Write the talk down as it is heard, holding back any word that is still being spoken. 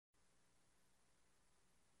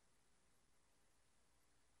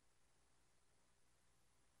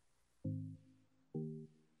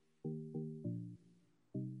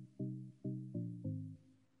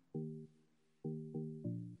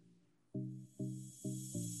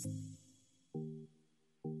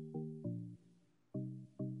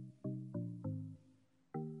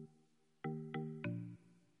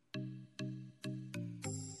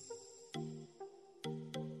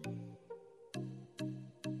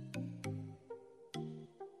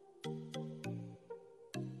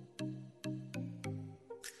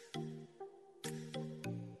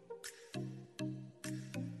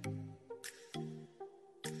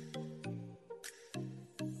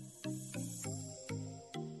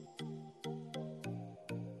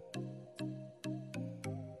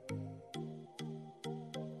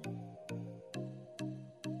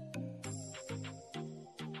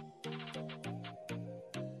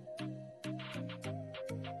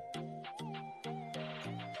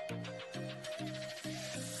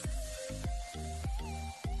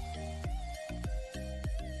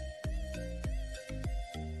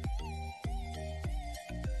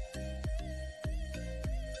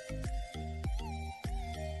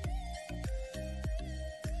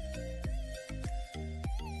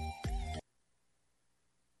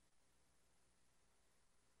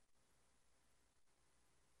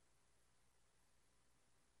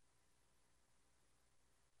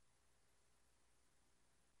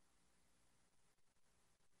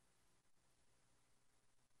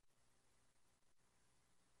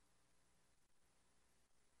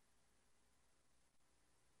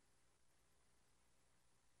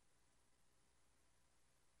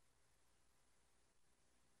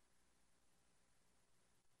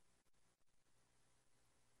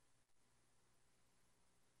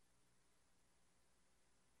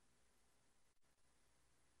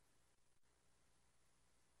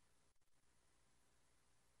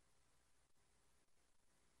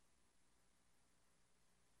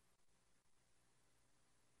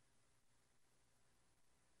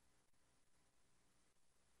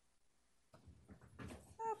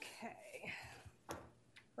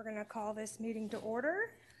We're going to call this meeting to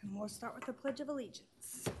order, and we'll start with the Pledge of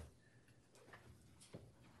Allegiance.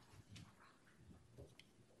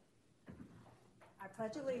 I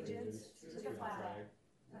pledge allegiance to the flag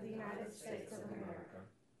of the United States of America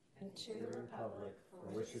and to the republic for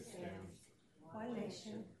which it stands, one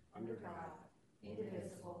nation, under God,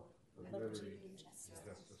 indivisible, with liberty and justice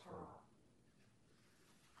for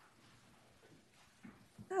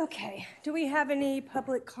all. Okay, do we have any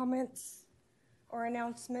public comments or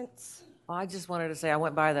announcements? Well, I just wanted to say I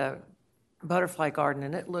went by the butterfly garden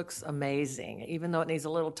and it looks amazing. Even though it needs a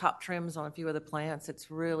little top trims on a few of the plants,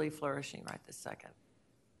 it's really flourishing right this second,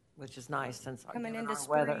 which is nice since Coming into our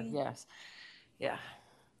weather. spring. Yes, yeah.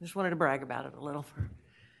 Just wanted to brag about it a little.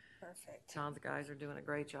 Perfect. John's guys are doing a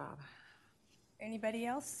great job. Anybody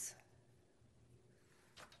else?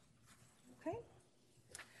 Okay.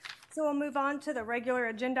 So we'll move on to the regular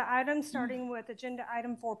agenda items, starting with agenda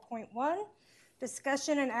item 4.1,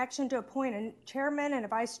 discussion and action to appoint a chairman and a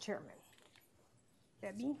vice chairman.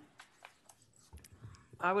 Debbie?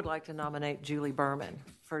 I would like to nominate Julie Berman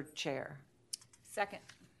for chair. Second.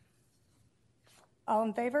 All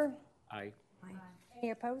in favor? Aye. Any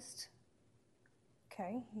opposed?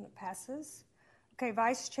 Okay, and it passes. Okay,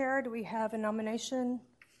 vice chair, do we have a nomination?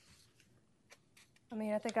 I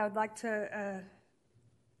mean, I think I would like to,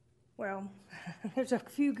 well, there's a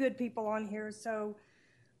few good people on here, so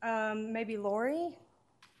maybe Lori?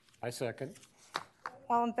 I second.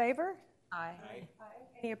 All in favor? Aye.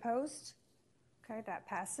 Any opposed? Okay, that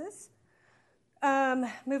passes.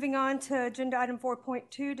 Moving on to agenda item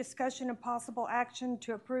 4.2, discussion and possible action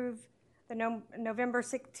to approve the November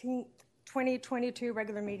 16th, 2022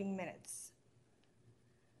 regular meeting minutes.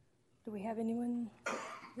 Do we have anyone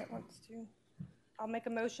that wants to? I'll make a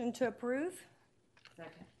motion to approve.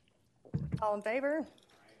 Second. All in favor?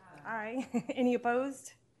 Aye. Any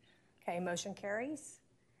opposed? Okay, motion carries.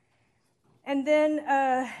 And then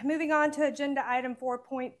moving on to agenda item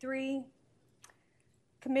 4.3,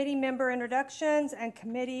 committee member introductions and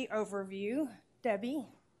committee overview. Debbie?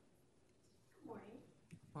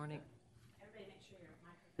 Morning.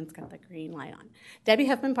 It's got the green light on. Debbie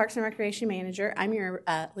Huffman, Parks and Recreation Manager. I'm your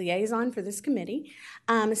liaison for this committee.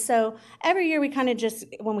 So every year we kind of just,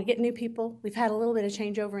 when we get new people, we've had a little bit of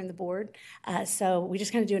changeover in the board. So we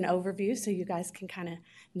just kind of do an overview so you guys can kind of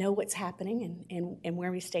know what's happening and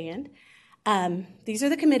where we stand. These are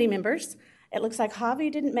the committee members. It looks like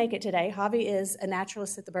Javi didn't make it today. Javi is a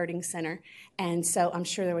naturalist at the Birding Center, and so I'm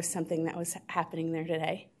sure there was something that was happening there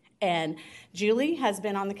today. And Julie has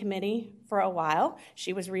been on the committee for a while.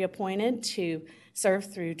 She was reappointed to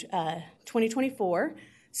serve through 2024.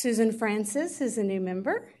 Susan Francis is a new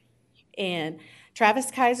member. And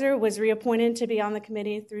Travis Kaiser was reappointed to be on the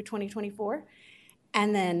committee through 2024.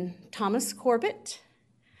 And then Thomas Corbett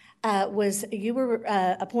you were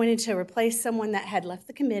appointed to replace someone that had left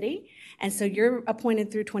the committee. And so you're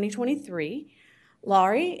appointed through 2023.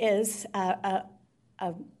 Laurie has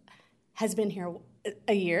been here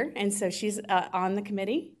a year, and so she's on the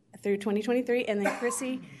committee through 2023. And then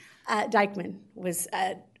Chrissy Dykeman was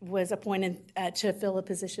appointed to fill a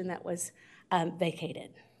position that was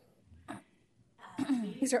vacated.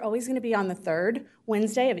 Meetings are always going to be on the third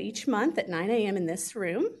Wednesday of each month at 9 a.m. in this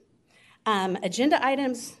room. Agenda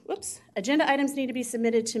items need to be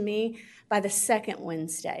submitted to me by the second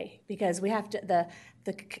Wednesday because we have to.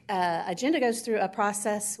 The agenda goes through a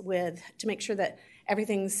process to make sure that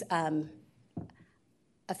everything's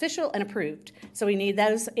official and approved. So we need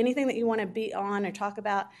those, anything that you want to be on or talk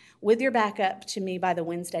about with your backup to me by the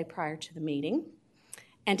Wednesday prior to the meeting.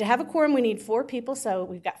 And to have a quorum, we need 4 people. So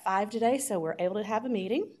we've got 5 today, so we're able to have a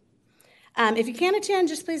meeting. If you can't attend,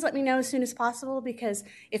 just please let me know as soon as possible because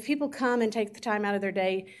if people come and take the time out of their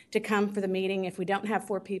day to come for the meeting, if we don't have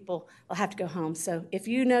 4 people, they'll have to go home. So if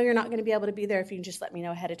you know you're not going to be able to be there, if you can just let me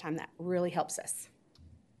know ahead of time, that really helps us.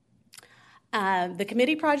 The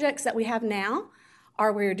committee projects that we have now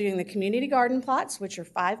are we're doing the community garden plots, which are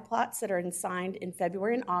 5 plots that are assigned in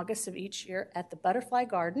February and August of each year at the Butterfly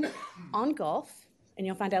Garden on Gulf, and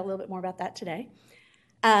you'll find out a little bit more about that today.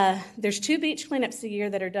 There's 2 beach cleanups a year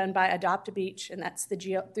that are done by Adopt a Beach, and that's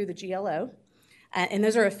through the GLO. And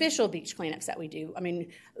those are official beach cleanups that we do. I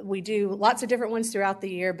mean, we do lots of different ones throughout the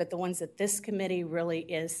year, but the ones that this committee really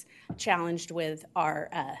is challenged with are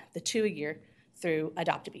the 2 a year through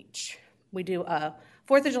Adopt a Beach. We do a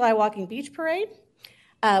 4th of July walking beach parade.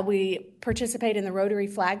 We participate in the Rotary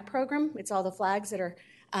Flag Program. It's all the flags that are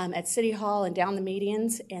at City Hall and down the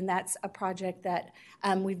medians, and that's a project that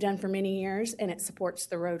we've done for many years, and it supports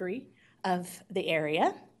the Rotary of the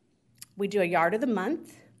area. We do a Yard of the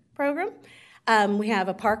Month program. We have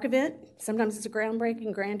a park event. Sometimes it's a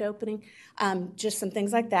groundbreaking, grand opening, just some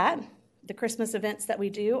things like that. The Christmas events that we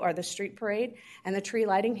do are the street parade and the tree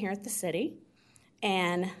lighting here at the city.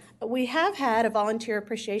 And we have had a volunteer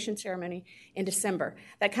appreciation ceremony in December.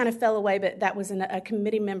 That kind of fell away, but that was a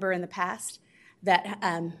committee member in the past that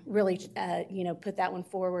really, put that one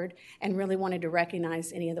forward and really wanted to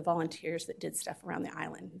recognize any of the volunteers that did stuff around the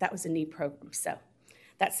island. That was a neat program. So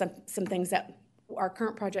that's some things that are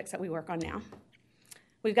current projects that we work on now.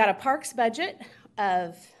 We've got a parks budget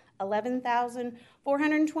of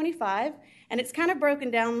 $11,425, and it's kind of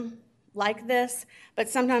broken down like this, but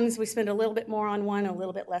sometimes we spend a little bit more on one, a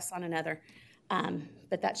little bit less on another.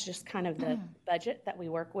 But that's just kind of the budget that we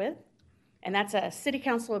work with. And that's a city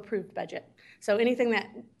council approved budget. So anything that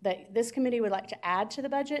this committee would like to add to the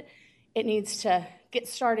budget, it needs to get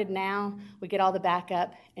started now. We get all the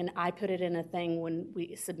backup, and I put it in a thing when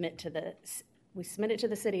we submit it to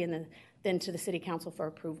the city and then to the city council for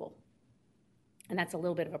approval. And that's a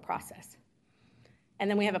little bit of a process. And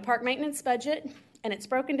then we have a park maintenance budget, and it's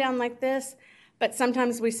broken down like this, but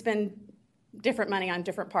sometimes we spend different money on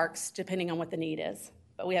different parks depending on what the need is.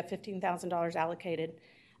 But we have $15,000 allocated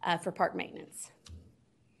for park maintenance.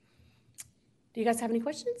 Do you guys have any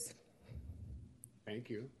questions? Thank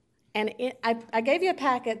you. And I gave you a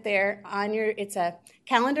packet there on it's a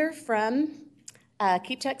calendar from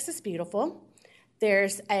Keep Texas Beautiful.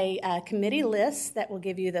 There's a committee list that will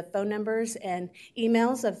give you the phone numbers and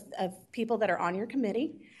emails of people that are on your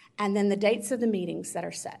committee, and then the dates of the meetings that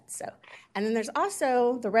are set. And then there's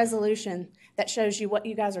also the resolution that shows you what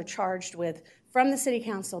you guys are charged with from the city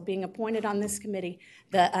council being appointed on this committee,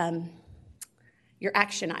 your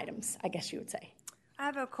action items, I guess you would say. I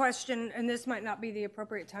have a question, and this might not be the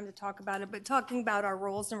appropriate time to talk about it, but talking about our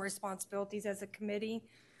roles and responsibilities as a committee,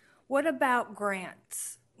 what about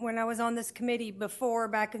grants? When I was on this committee before,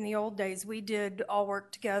 back in the old days, we did all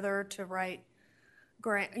work together to write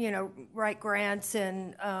grants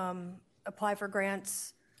and apply for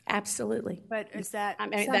grants. Absolutely. But is that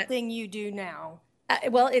something something you do now?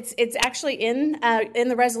 Well, it's actually in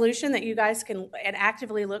the resolution that you guys can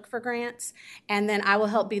actively look for grants, and then I will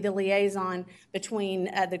help be the liaison between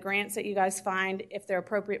the grants that you guys find, if they're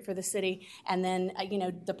appropriate for the city, and then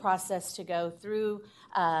the process to go through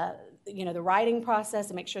the writing process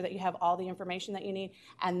and make sure that you have all the information that you need,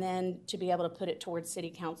 and then to be able to put it towards city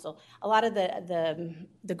council. A lot of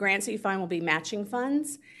the grants that you find will be matching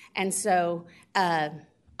funds, and so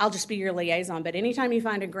I'll just be your liaison. But anytime you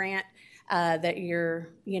find a grant that you're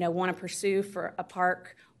want to pursue for a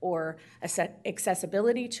park or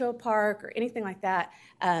accessibility to a park or anything like that,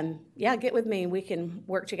 get with me. We can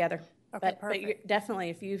work together. Okay, but definitely,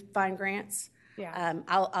 if you find grants,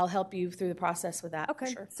 I'll help you through the process with that. Okay.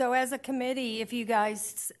 For sure. So as a committee, if you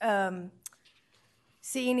guys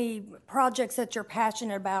see any projects that you're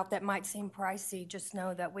passionate about that might seem pricey, just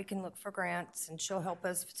know that we can look for grants, and she'll help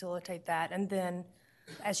us facilitate that. And then,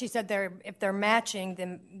 as she said, if they're matching,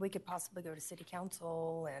 then we could possibly go to city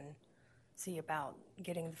council and see about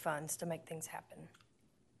getting the funds to make things happen.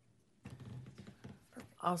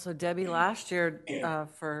 Also, Debbie, last year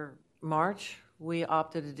for March, we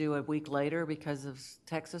opted to do a week later because of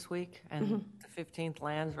Texas Week, and the 15th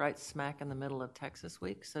lands right smack in the middle of Texas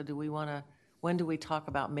Week. So when do we talk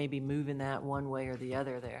about maybe moving that one way or the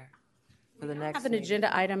other there for the next I have an meeting?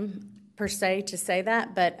 agenda item per se to say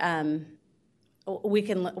that, but we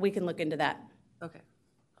can look into that. Okay,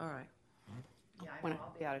 all right. Yeah, I know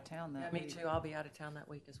I'll be out of town that Me week. too, I'll be out of town that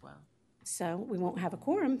week as well. So we won't have a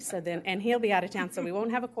quorum. And he'll be out of town, so we won't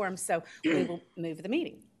have a quorum. So we will move the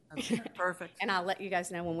meeting. Okay, perfect, And I'll let you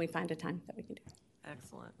guys know when we find a time that we can do it.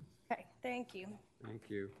 excellent. Okay, thank you. Thank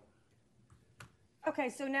you. Okay,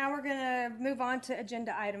 so now we're going to move on to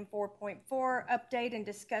agenda item 4.4, update and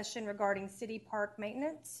discussion regarding city park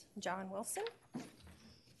maintenance. John Wilson.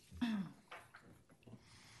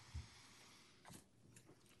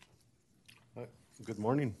 Good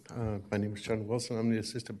morning. My name is John Wilson. I'm the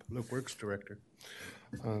Assistant Public Works Director.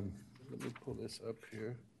 Let me pull this up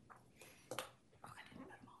here.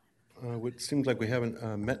 It seems like we haven't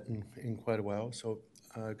met in quite a while, so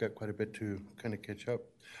I've got quite a bit to kind of catch up.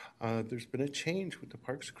 There's been a change with the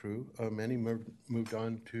parks crew. Manny moved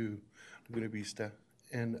on to Laguna Vista,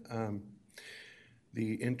 and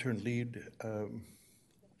the intern lead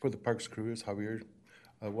for the parks crew is Javier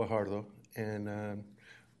Guajardo, and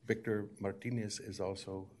Victor Martinez is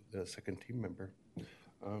also the second team member.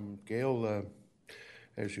 Gail,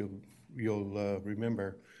 as you'll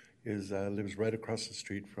remember, lives right across the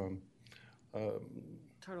street from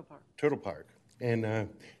Turtle Park, and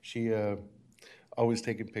she always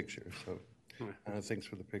taking pictures. So thanks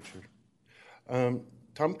for the picture.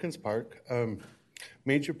 Tompkins Park,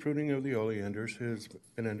 major pruning of the oleanders has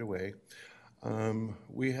been underway.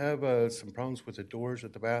 We have some problems with the doors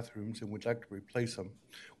at the bathrooms, and we'd like to replace them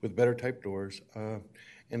with better type doors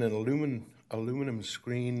and an aluminum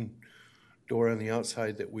screen door on the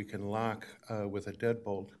outside that we can lock with a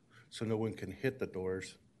deadbolt so no one can hit the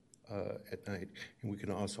doors at night, and we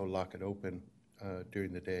can also lock it open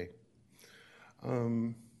during the day.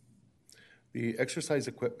 The exercise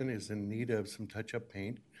equipment is in need of some touch-up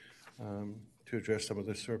paint to address some of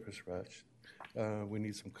the surface rust. We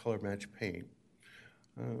need some color match paint.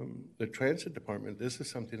 The transit department, this is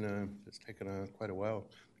something that's taken quite a while.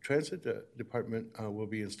 The transit department will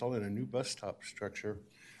be installing a new bus stop structure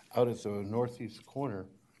out at the northeast corner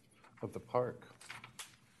of the park,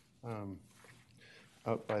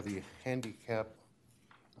 out by the handicap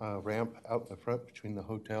ramp out in the front between the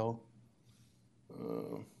hotel.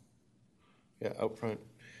 Yeah, out front.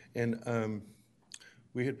 And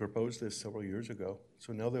we had proposed this several years ago,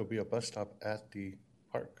 so now there'll be a bus stop at the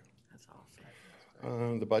park. That's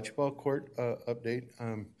awesome. The bocce ball court update,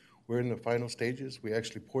 we're in the final stages. We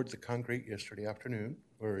actually poured the concrete yesterday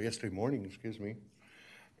morning, excuse me.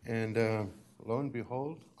 And lo and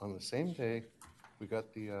behold, on the same day, we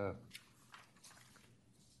got the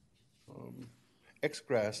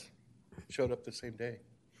X-Grass showed up the same day.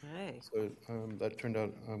 Hey. So that turned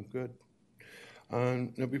out good.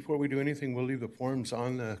 Now, before we do anything, we'll leave the forms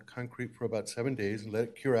on the concrete for about 7 days and let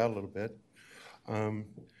it cure out a little bit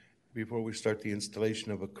before we start the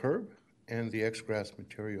installation of a curb and the X-Grass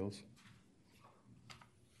materials.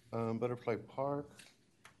 Butterfly Park.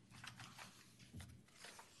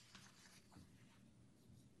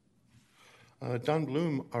 Don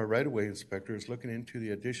Bloom, our right-of-way inspector, is looking into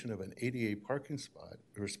the addition of an ADA parking spot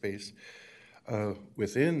or space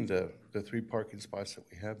within the 3 parking spots that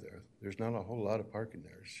we have there. There's not a whole lot of parking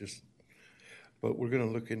there. It's just, but we're going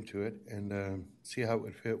to look into it and see how it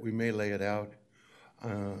would fit. We may lay it out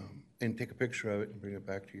and take a picture of it and bring it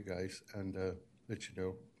back to you guys and let you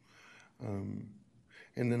know.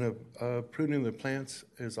 And then pruning the plants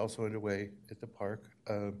is also underway at the park.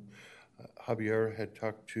 Javier had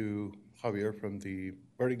talked to Javier from the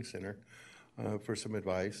Birding Center for some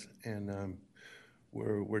advice, and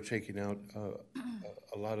we're taking out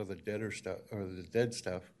a lot of the deader stuff or the dead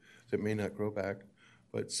stuff that may not grow back,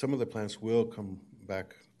 but some of the plants will come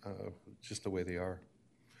back just the way they are.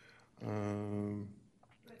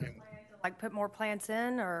 Like put more plants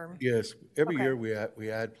in, or? Yes, every Okay. year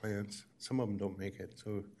we add plants. Some of them don't make it,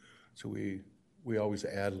 so we always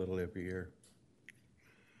add a little every year.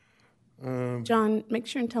 John, make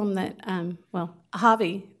sure and tell him that,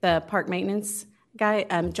 Javi, the park maintenance guy,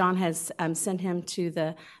 John has sent him to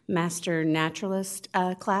the Master Naturalist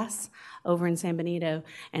class over in San Benito.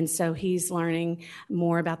 And so he's learning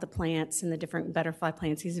more about the plants and the different butterfly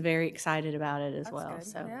plants. He's very excited about it as That's well. good.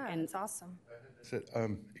 So, Yeah, and it's awesome. So,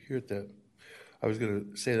 here at the, I was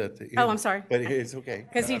going to say that. At the Oh, end, I'm sorry. but it's okay.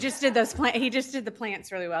 because he just did he just did the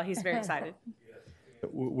plants really well. He's very excited.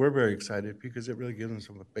 We're very excited because it really gives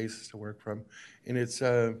them a basis to work from. And it's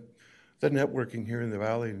the networking here in the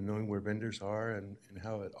valley and knowing where vendors are and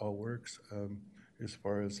how it all works as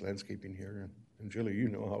far as landscaping here. And Julie, you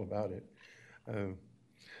know all about it.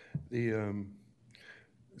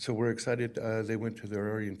 So we're excited. They went to their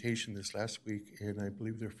orientation this last week, and I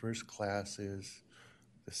believe their first class is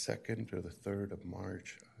the 2nd or the 3rd of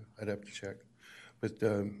March. I'd have to check. But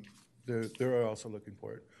they're also looking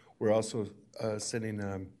for it. We're also sending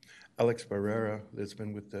Alex Barrera, that's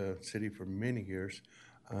been with the city for many years.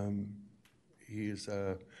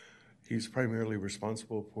 He's primarily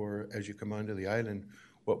responsible for, as you come onto the island,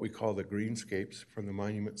 what we call the greenscapes from the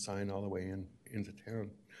monument sign all the way into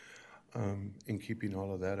town, and keeping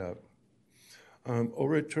all of that up.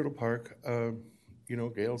 Over at Turtle Park,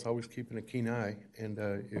 Gail's always keeping a keen eye, and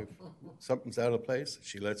if something's out of place,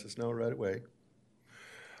 she lets us know right away.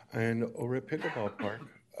 And over at Pickleball Park,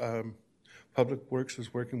 Public Works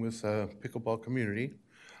is working with pickleball community.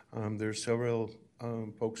 There's several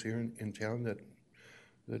folks here in town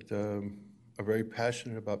that are very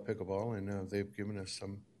passionate about pickleball, and they've given us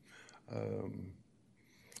some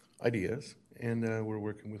ideas. And we're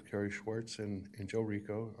working with Carrie Schwartz and Joe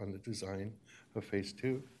Rico on the design of Phase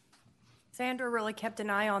 2. Sandra really kept an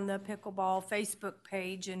eye on the pickleball Facebook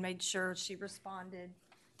page and made sure she responded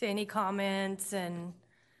to any comments, and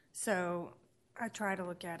so I try to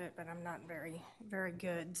look at it, but I'm not very, very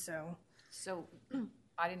good, so. So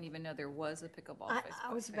I didn't even know there was a pickleball I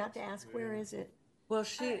Facebook was about to ask, where is it? Well,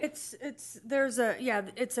 It's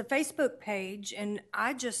a Facebook page, and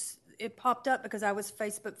it popped up because I was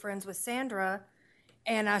Facebook friends with Sandra,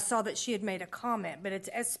 and I saw that she had made a comment, but it's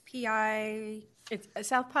SPI It's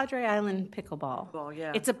South Padre Island Pickleball. Well,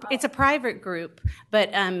 yeah. It's a private group,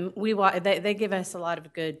 but they give us a lot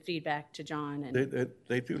of good feedback to John and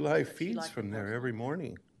They do live feeds from there every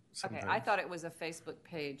morning Okay, sometimes. I thought it was a Facebook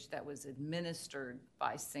page that was administered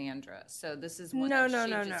by Sandra. So this is one No, that no,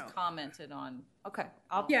 she no, just no. commented on. Okay,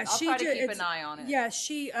 I'll Yeah, I'll she try to ju- keep it's- an eye on it. Yeah,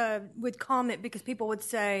 she would comment because people would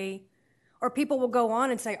say, or people will go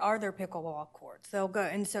on and say, "Are there pickleball courts?" They'll go,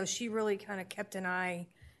 and so she really kind of kept an eye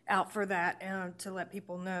out for that to let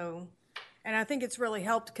people know. And I think it's really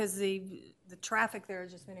helped because the traffic there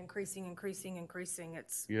has just been increasing.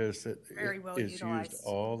 It's Yes, Very well it's used utilized.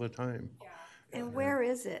 all the time. And where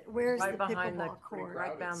is it? Where's the Right behind the, pickleball court?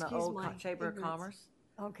 right down the Excuse old my Chamber of ignorance. Commerce.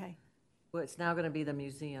 Okay. Well, it's now going to be the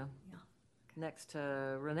museum. Next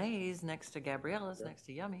to Renee's, next to Gabriella's, next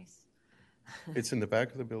to Yummy's. It's in the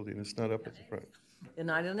back of the building. It's not up at the front.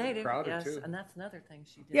 United Native, Crowded, yes, too. and that's another thing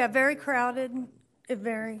she did. yeah, very crowded.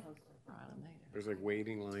 Very. United Native. There's like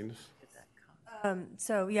waiting lines.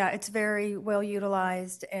 So yeah, it's very well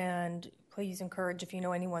utilized, and please encourage if you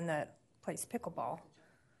know anyone that plays pickleball.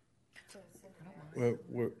 Well,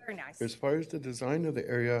 Very nice. as far as the design of the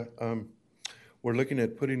area, we're looking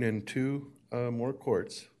at putting in 2 more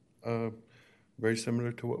courts, very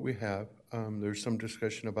similar to what we have. There's some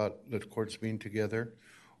discussion about the courts being together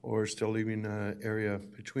or still leaving an area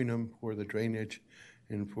between them for the drainage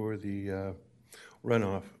and for the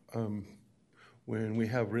runoff. When we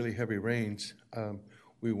have really heavy rains,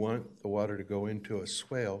 we want the water to go into a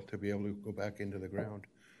swale to be able to go back into the ground.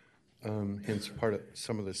 Hence part of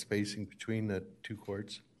some of the spacing between the 2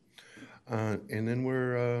 courts. And then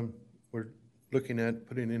we're looking at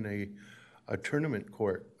putting in a tournament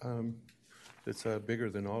court that's bigger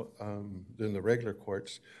than than the regular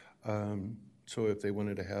courts. So if they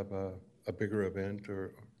wanted to have a bigger event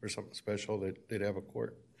or something special, they'd have a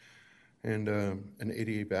court and an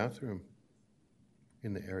ADA bathroom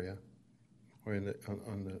in the area or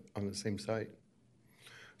on the same site.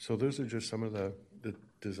 So those are just some of the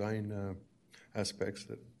design aspects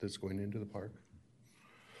that's going into the park.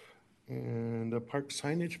 And the park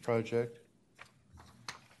signage project.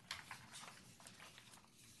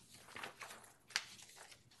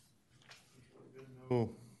 No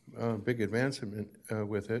big advancement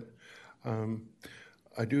with it.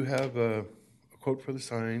 I do have a quote for the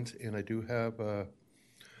signs, and I do have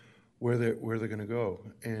where they're going to go.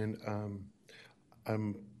 And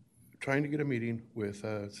I'm trying to get a meeting with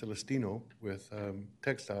Celestino, with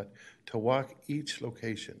TxDOT, to walk each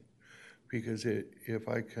location. Because if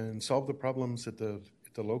I can solve the problems at the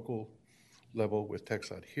local level with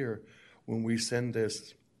TxDOT here, when we send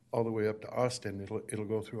this all the way up to Austin, it'll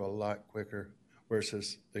go through a lot quicker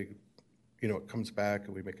versus it comes back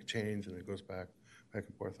and we make a change and it goes back and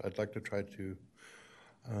forth. I'd like to try to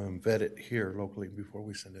vet it here locally before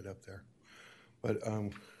we send it up there. But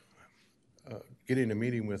getting a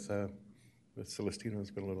meeting with Celestino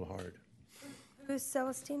has been a little hard. Who's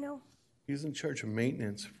Celestino? He's in charge of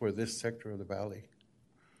maintenance for this sector of the valley.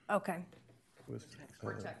 Okay, With,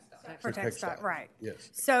 for for TxDOT, right. Yes.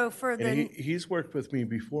 So for And the, he's worked with me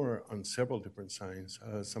before on several different signs,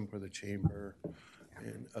 some for the chamber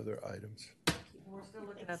and other items. We're still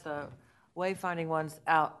looking at the wayfinding ones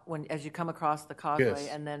out as you come across the causeway, Yes.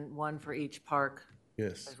 and then one for each park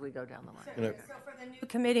Yes. as we go down the line. And I- so for the new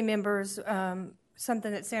committee members,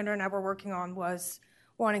 something that Sandra and I were working on was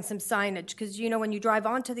wanting some signage, because when you drive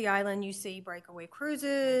onto the island, you see breakaway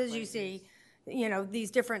cruises, you see,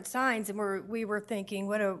 these different signs, and we were thinking,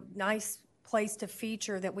 what a nice place to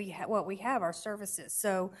feature that what we have, our services.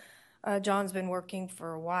 So John's been working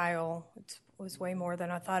for a while. It was way more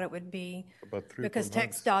than I thought it would be. About 3 or 4 Because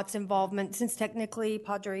months. TxDOT's involvement, since technically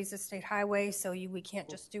Padres is a state highway, so we can't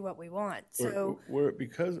just do what we want. So, Where it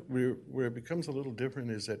becomes a little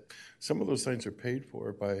different is that some of those signs are paid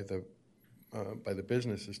for by the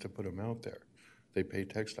businesses to put them out there. They pay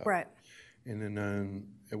TxDOT. right. And then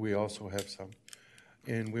we also have some.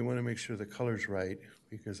 And we want to make sure the color's right,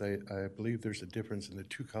 because I believe there's a difference in the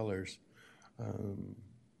 2 colors,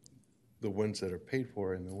 the ones that are paid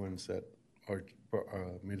for and the ones that are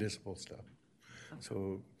municipal stuff.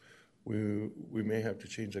 So we may have to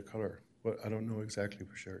change the color, but I don't know exactly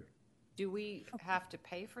for sure. Do we have to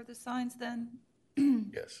pay for the signs then?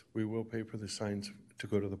 Yes, we will pay for the signs to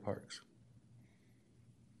go to the parks.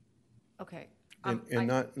 Okay. And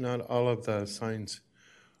not all of the signs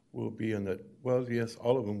will be on yes,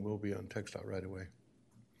 all of them will be on TxDOT right away.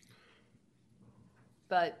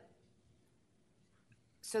 But,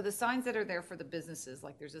 so the signs that are there for the businesses,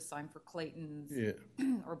 like there's a sign for Clayton's Yeah,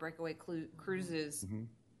 or Breakaway Cruises, Mm-hmm.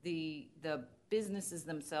 the businesses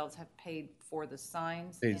themselves have paid for the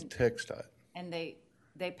signs. it's TxDOT. And they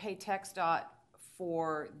pay TxDOT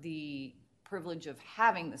for the privilege of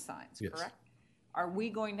having the signs, Yes. correct? Are we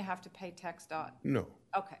going to have to pay TxDOT? No,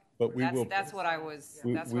 Okay. But we will- That's what I was,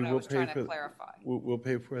 we that's what I will was pay trying for- to clarify. we'll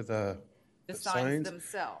pay for the The signs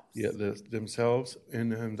themselves. Yeah, themselves,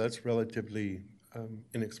 and that's relatively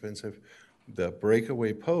inexpensive. The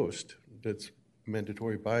breakaway post that's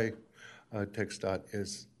mandatory by TxDOT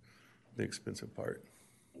is the expensive part.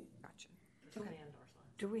 Gotcha.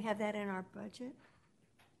 Do we have that in our budget?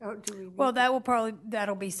 Or do we? Well,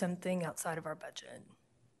 that'll be something outside of our budget.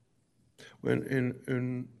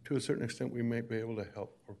 And to a certain extent, we may be able to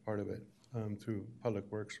help for part of it through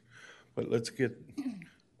Public Works. But let's get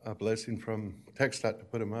a blessing from TxDOT to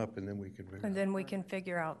put them up, and then we can. And then we can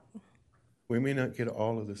figure out. We may not get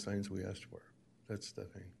all of the signs we asked for. That's the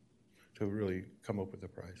thing, to really come up with a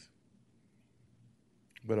price.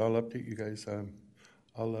 But I'll update you guys.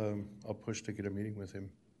 I'll push to get a meeting with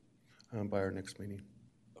him by our next meeting.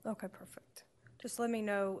 Okay, perfect. Just let me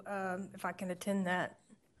know if I can attend that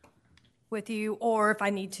with you, or if I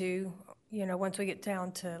need to, once we get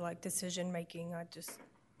down to like decision making, if we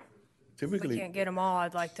Typically, can't get them all,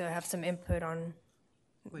 I'd like to have some input on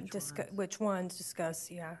Which ones?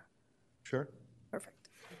 discuss, yeah. sure. Perfect.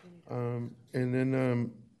 And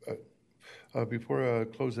then before I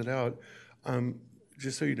close it out,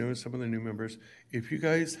 just so you know, some of the new members, if you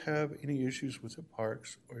guys have any issues with the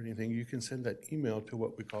parks or anything, you can send that email to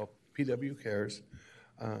what we call pwcares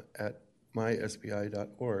at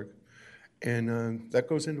mysbi.org. And that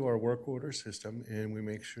goes into our work order system, and we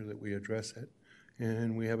make sure that we address it.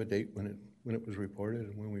 And we have a date when it was reported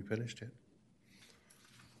and when we finished it.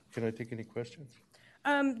 Can I take any questions?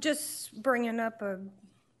 Just bringing up a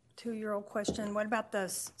 2-year-old question. What about the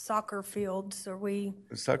soccer fields? Are we,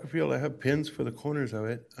 The soccer field, I have pins for the corners of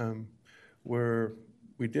it, where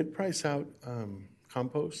we did price out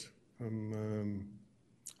compost from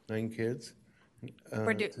 9 kids.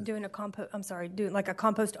 we're doing doing like a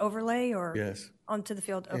compost overlay or Yes. onto the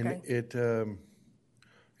field? And Okay.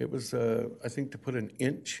 it was, I think, to put an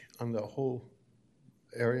inch on the whole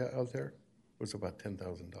area out there was about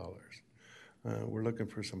 $10,000. We're looking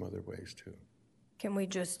for some other ways too. Can we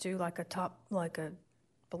just do like a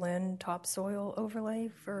blend topsoil overlay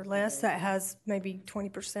for less that has maybe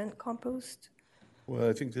 20% compost? Well,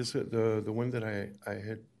 I think the one that I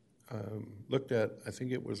had looked at, I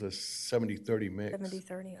think it was a 70-30 mix.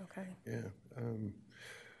 70-30, okay. Yeah. And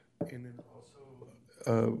then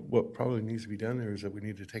also, what probably needs to be done there is that we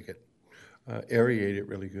need to take it, aerate it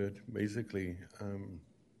really good, basically.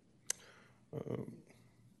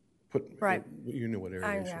 Put, Right. You know what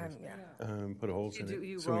aeration is. Yeah. Put holes in Do it.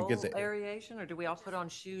 you so we roll get the areation, or do we all put on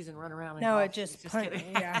shoes and run around? in No, it costumes? just,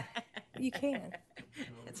 kidding. yeah. You can.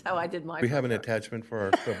 That's how I did my. We have an work. attachment for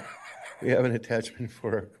our we have an attachment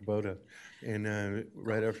for our Kubota, and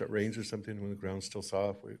right after it rains or something, when the ground's still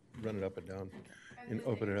soft, we run it up and down and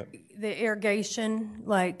open it up. The irrigation,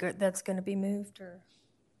 like that's going to be moved or?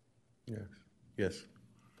 Yes, yes.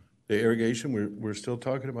 The irrigation, we're still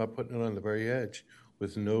talking about putting it on the very edge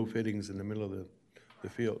with no fittings in the middle of the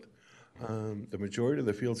field. The majority of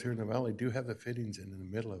the fields here in the valley do have the fittings in the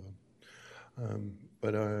middle of them.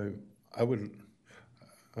 But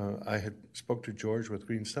I had spoke to George with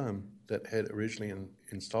Green Thumb that had originally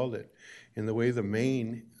installed it. And the way the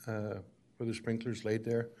main for the sprinklers laid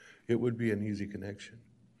there, it would be an easy connection.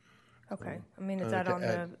 Okay. I mean, is that to on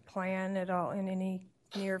the plan at all in any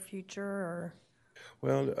near future or?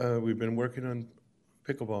 Well, we've been working on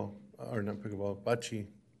pickleball, or not pickleball, bocce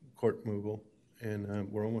court removal,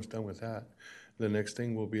 and we're almost done with that. The next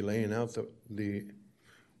thing we'll be laying out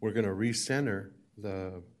we're going to recenter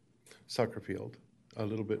the soccer field a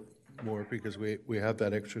little bit more because we have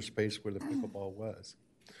that extra space where the pickleball was.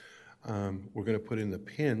 We're going to put in the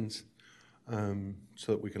pins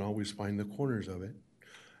so that we can always find the corners of it.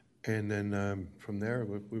 And then from there,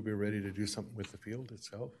 we'll be ready to do something with the field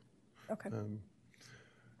itself. Okay.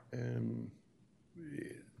 And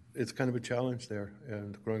it's kind of a challenge there.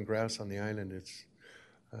 And growing grass on the island,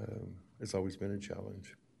 it's always been a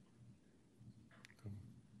challenge.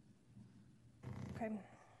 Okay.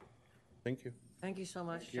 Thank you. Thank you so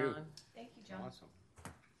much, John.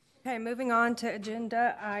 Okay, moving on to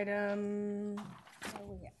agenda item, where are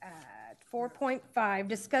we at? 4.5,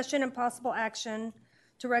 discussion and possible action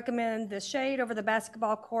to recommend the shade over the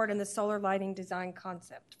basketball court and the solar lighting design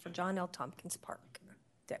concept for John L. Tompkins Park.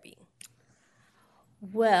 Debbie.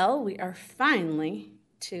 Well, we are finally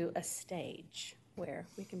to a stage where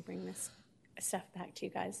we can bring this stuff back to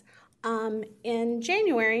you guys. In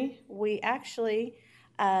January, we actually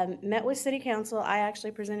met with City Council. I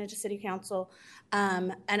actually presented to City Council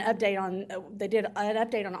an update on, they did an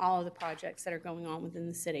update on all of the projects that are going on within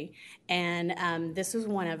the city, and this was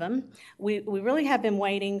one of them. We really have been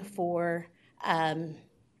waiting for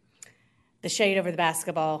the shade over the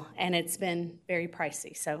basketball, and it's been very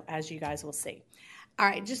pricey, so as you guys will see. All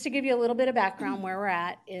right, just to give you a little bit of background where we're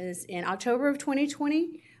at is in October of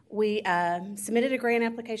 2020, we submitted a grant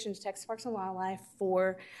application to Texas Parks and Wildlife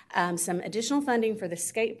for some additional funding for the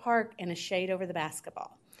skate park and a shade over the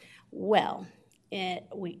basketball. Well,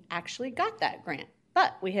 we actually got that grant,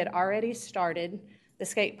 but we had already started the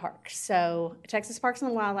skate park. So Texas Parks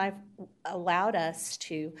and Wildlife allowed us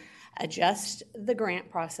to adjust the grant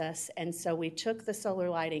process, and so we took the solar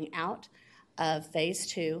lighting out of phase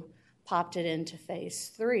 2, popped it into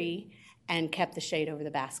phase 3, and kept the shade over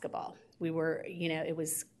the basketball. We were, it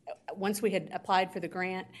was, once we had applied for the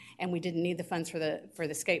grant and we didn't need the funds for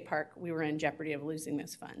the skate park, we were in jeopardy of losing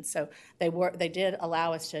those funds. So they did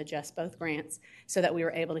allow us to adjust both grants so that we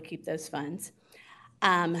were able to keep those funds.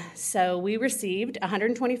 So we received a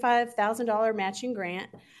 $125,000 matching grant,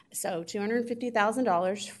 so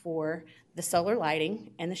 $250,000 for the solar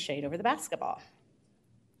lighting and the shade over the basketball.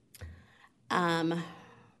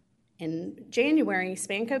 In January,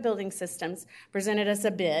 Spanco Building Systems presented us a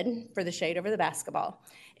bid for the shade over the basketball.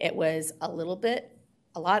 It was a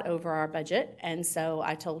lot over our budget, and so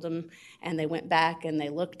I told them, and they went back and they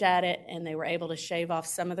looked at it, and they were able to shave off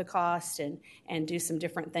some of the cost and do some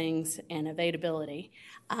different things and availability,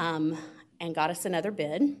 and got us another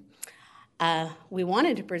bid. We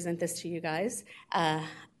wanted to present this to you guys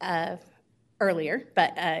earlier,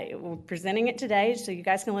 but we're presenting it today so you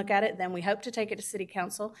guys can look at it. Then we hope to take it to City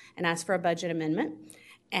Council and ask for a budget amendment.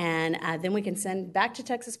 And then we can send back to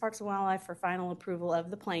Texas Parks and Wildlife for final approval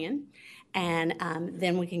of the plan. And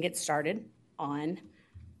then we can get started on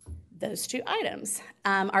those two items.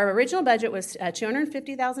 Our original budget was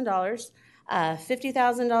 $250,000,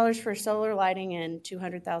 $50,000 for solar lighting, and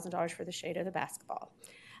 $200,000 for the shade of the basketball.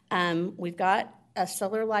 We've got a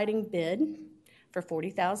solar lighting bid for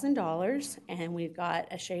 $40,000, and we've got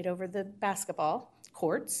a shade over the basketball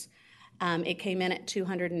courts. It came in at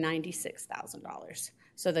 $296,000.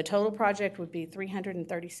 So the total project would be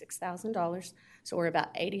 $336,000. So we're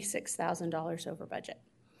about $86,000 over budget.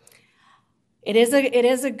 It is a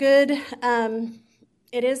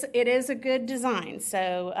good design.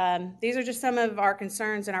 So these are just some of our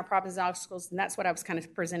concerns and our problems and obstacles, and that's what I was kind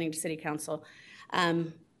of presenting to City Council.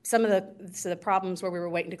 Some of the problems where we were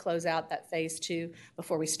waiting to close out that phase 2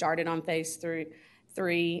 before we started on phase 3.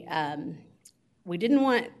 We didn't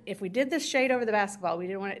want, if we did this shade over the basketball, we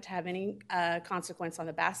didn't want it to have any consequence on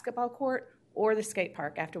the basketball court or the skate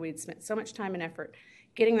park after we'd spent so much time and effort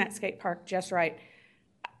getting that skate park just right.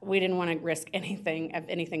 We didn't want to risk anything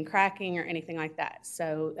cracking or anything like that.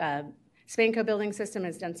 So Spanco Building System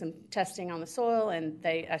has done some testing on the soil, and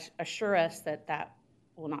they assure us that that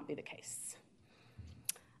will not be the case.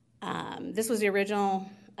 This was the original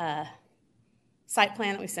site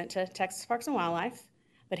plan that we sent to Texas Parks and Wildlife,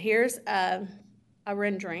 but here's a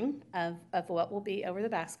rendering of what will be over the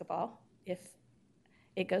basketball if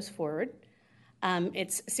it goes forward.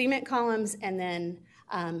 It's cement columns and then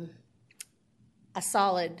a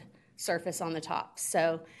solid surface on the top.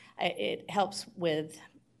 So it helps with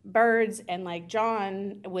birds, and like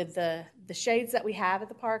John, with the shades that we have at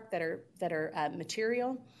the park that are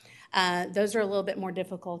material. Those are a little bit more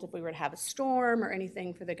difficult if we were to have a storm or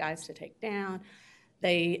anything for the guys to take down.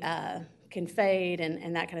 They can fade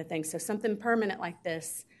and that kind of thing. So something permanent like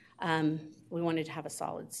this, we wanted to have a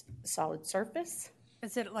solid surface.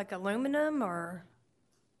 Is it like aluminum or?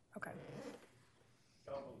 Okay.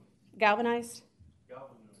 Galvanized?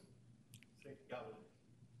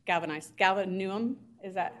 Galvanized. Galvalume,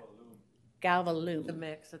 is that? Galvalume. It's a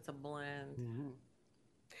mix, it's a blend. Mm-hmm.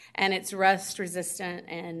 And it's rust resistant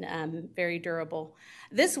and very durable.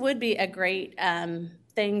 This would be a great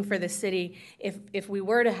thing for the city if we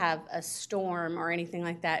were to have a storm or anything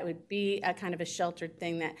like that. It would be a kind of a sheltered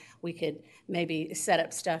thing that we could maybe set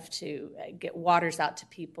up stuff to get waters out to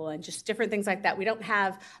people and just different things like that. We don't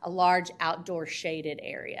have a large outdoor shaded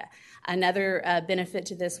area. Another benefit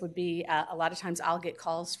to this would be a lot of times I'll get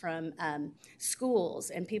calls from schools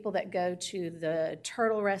and people that go to the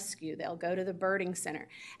turtle rescue. They'll go to the birding center,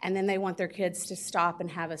 and then they want their kids to stop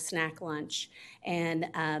and have a snack lunch and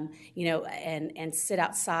and sit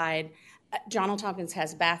outside. John L. Tompkins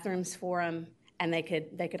has bathrooms for them, and they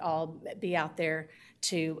could all be out there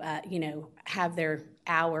to have their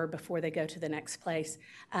hour before they go to the next place.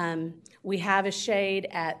 We have a shade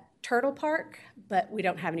at Turtle Park, but we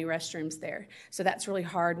don't have any restrooms there. So that's really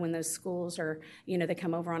hard when those schools are, they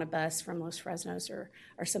come over on a bus from Los Fresnos or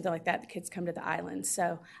something like that. The kids come to the island.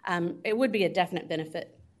 So it would be a definite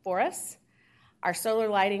benefit for us. Our solar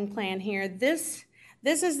lighting plan here, this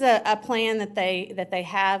is a plan that they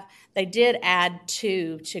have. They did add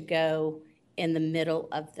 2 to go in the middle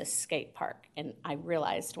of the skate park. And I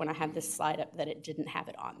realized when I had this slide up that it didn't have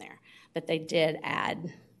it on there. But they did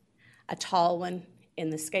add a tall one in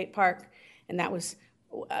the skate park, and that was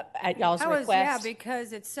at y'all's request. Yeah,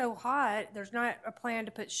 because it's so hot, there's not a plan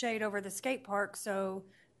to put shade over the skate park, so,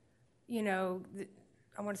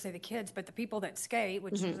 I want to say the kids, but the people that skate,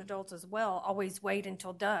 which is adults as well, always wait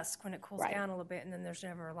until dusk when it cools down a little bit, and then there's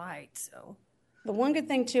never a light, so. The one good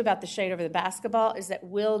thing, too, about the shade over the basketball is that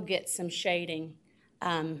we'll get some shading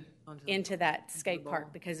into that skate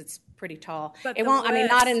park because it's pretty tall. But it won't.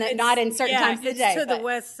 Not in certain times of the day. It's to the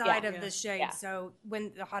west side of the shade, Yeah. so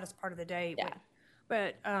when the hottest part of the day. Yeah.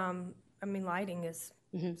 But lighting is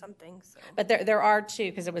something. So. But there are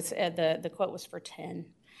 2 because it was the quote was for 10,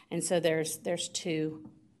 and so there's 2.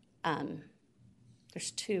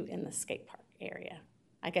 There's 2 in the skate park area.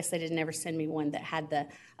 I guess they didn't ever send me one that had the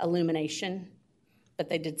illumination, but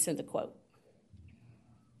they did send the quote.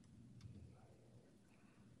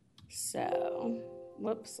 So,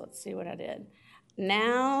 whoops, let's see what I did.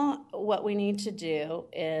 Now, what we need to do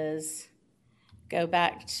is go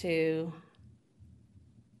back to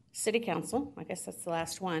City Council. I guess that's the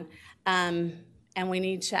last one. And we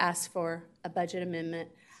need to ask for a budget amendment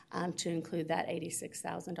to include that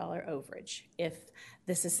 $86,000 overage, if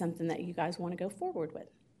this is something that you guys want to go forward with.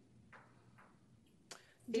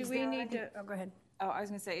 Do we need to, go ahead. Oh, I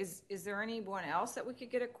was going to say, is there anyone else that we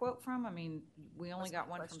could get a quote from? I mean, we only got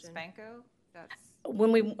one from Spanco.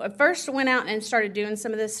 When we first went out and started doing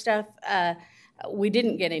some of this stuff, we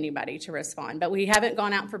didn't get anybody to respond, but we haven't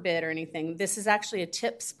gone out for bid or anything. This is actually a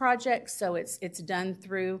TIPS project, so it's done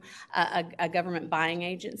through a government buying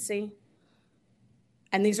agency.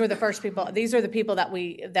 And these were the first people. These are the people that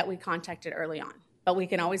we contacted early on. But we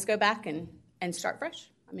can always go back and start fresh.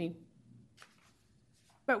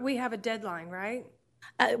 But we have a deadline, right?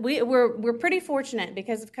 We're pretty fortunate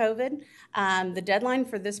because of COVID. The deadline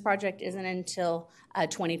for this project isn't until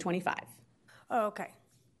 2025. Oh, okay.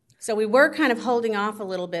 So we were kind of holding off a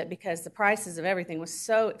little bit because the prices of everything was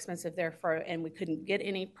so expensive and we couldn't get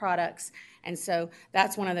any products. And so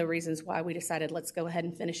that's one of the reasons why we decided let's go ahead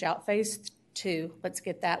and finish out phase 2. Let's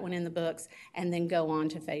get that one in the books and then go on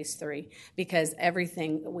to phase 3 because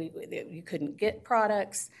everything you couldn't get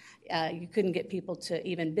products. You couldn't get people to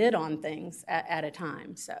even bid on things at a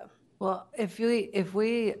time. So, Well, if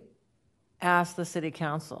we ask the city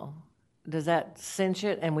council, does that cinch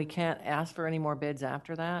it and we can't ask for any more bids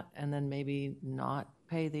after that and then maybe not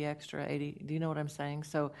pay the extra 80? Do you know what I'm saying?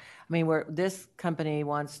 So, this company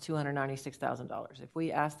wants $296,000. If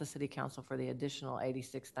we ask the city council for the additional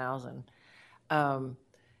 $86,000,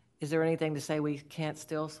 is there anything to say we can't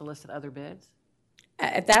still solicit other bids?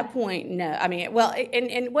 At that point, no.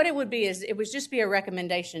 And what it would be is it would just be a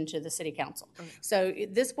recommendation to the city council. Okay. So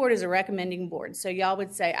this board is a recommending board. So y'all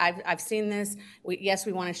would say, I've seen this. Yes,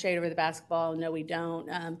 we want to shade over the basketball. No, we don't.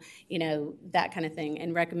 That kind of thing,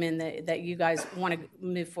 and recommend that you guys want to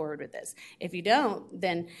move forward with this. If you don't,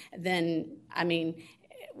 then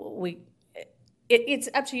it's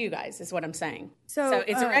up to you guys, is what I'm saying. So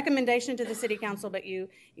it's a recommendation to the city council, but you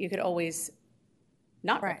could always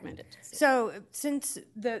not recommend it. So since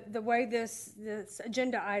the way this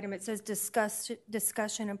agenda item, it says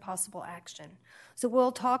discussion and possible action. So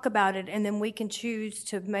we'll talk about it and then we can choose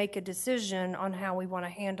to make a decision on how we want to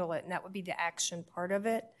handle it, and that would be the action part of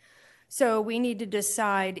it. So we need to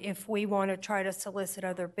decide if we want to try to solicit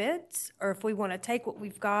other bids or if we want to take what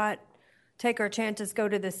we've got, take our chances, go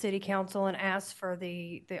to the city council and ask for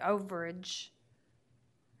the overage.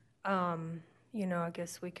 I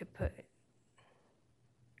guess we could put it.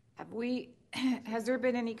 Has there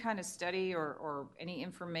been any kind of study or any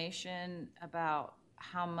information about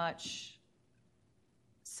how much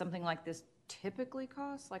something like this typically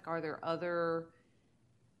costs? Like, are there other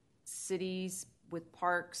cities with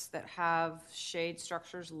parks that have shade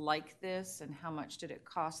structures like this, and how much did it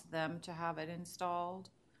cost them to have it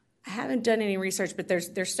installed? I haven't done any research, but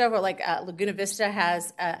there's several. Like Laguna Vista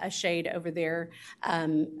has a shade over their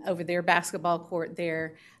basketball court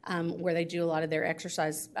there, where they do a lot of their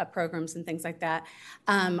exercise programs and things like that.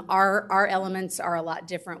 Our elements are a lot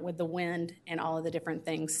different with the wind and all of the different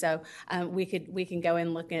things. So we can go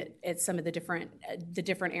and look at some of the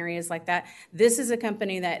different areas like that. This is a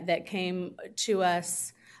company that came to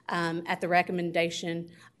us at the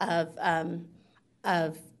recommendation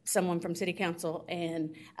of someone from city council,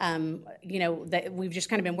 and you know, that we've just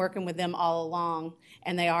kind of been working with them all along,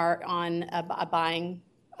 and they are on a buying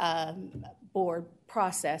board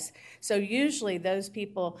process. So usually those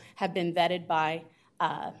people have been vetted by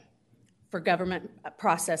for government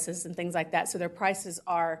processes and things like that, so their prices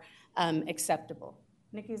are acceptable.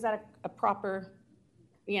 Nikki, is that a proper,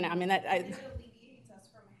 you know, I mean, that It alleviates us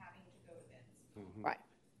from having to go to bids. right.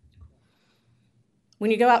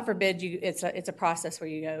 When you go out for bid, it's a process where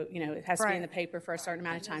you go, you know, it has to be in the Right. paper for a certain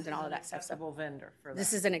amount of times and all of that stuff. So Acceptable vendor for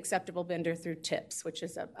this that. is an acceptable vendor through TIPS, which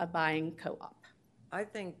is a buying co-op. I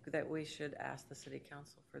think that we should ask the city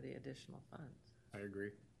council for the additional funds. I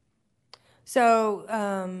agree. So,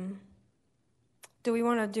 do we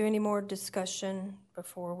want to do any more discussion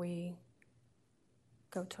before we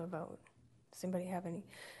go to a vote? Does anybody have any?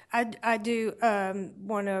 I do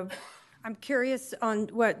want to, I'm curious on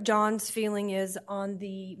what John's feeling is on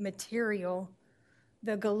the material,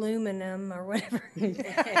 the aluminum or whatever.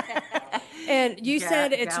 And you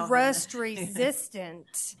said it's Galvan. rust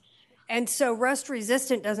resistant. And so rust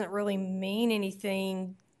resistant doesn't really mean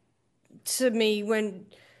anything to me when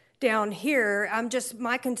down here.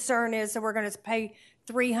 My concern is that we're going to pay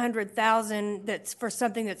 $300,000 that's for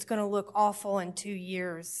something that's going to look awful in 2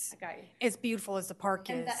 years. I got you. As beautiful as the park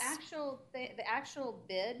And is. the actual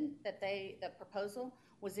bid the proposal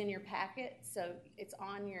was in your packet, so it's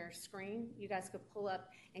on your screen. You guys could pull up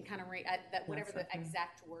and kind of read that whatever the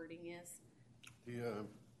exact wording is.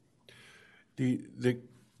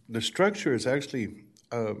 The structure is actually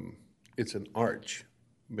it's an arch,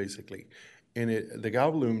 basically, and the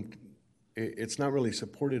galvalume it's not really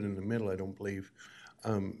supported in the middle. I don't believe.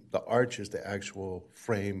 The arch is the actual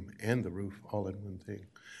frame and the roof all in one thing.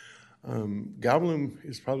 Galvalume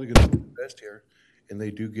is probably going to be the best here, and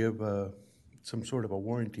they do give some sort of a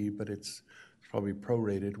warranty, but it's probably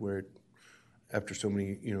prorated where after so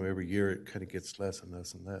many, every year it kind of gets less and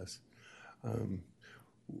less and less.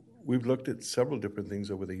 We've looked at several different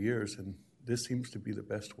things over the years, and this seems to be the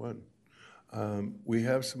best one. We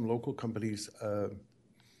have some local companies,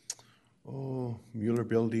 Mueller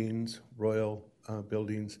Buildings, Royal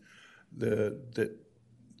Buildings, that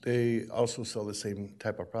they also sell the same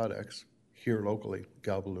type of products here locally,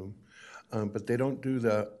 Galvalume, but they don't do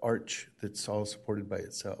the arch that's all supported by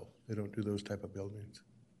itself. They don't do those type of buildings.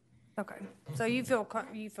 Okay, so you feel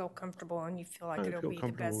comfortable and you feel like I it'll feel be the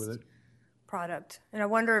comfortable with best it. product. And I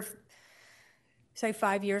wonder if, say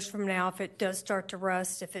 5 years from now, if it does start to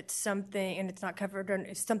rust, if it's something and it's not covered,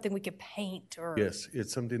 it's something we could paint or. Yes,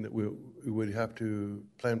 it's something that we would have to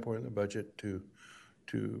plan for in the budget to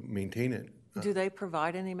maintain it. Do they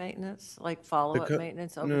provide any maintenance, like follow-up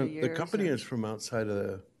maintenance over No, the years? the company or- is from outside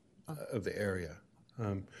of the area.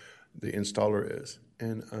 The installer is,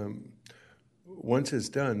 and once it's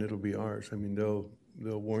done, it'll be ours. I mean, they'll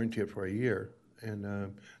warranty it for a year, and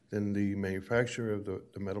then the manufacturer of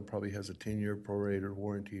the metal probably has a 10-year prorated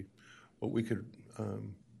warranty. But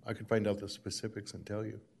I could find out the specifics and tell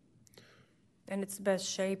you. And it's the best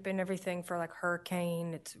shape and everything for like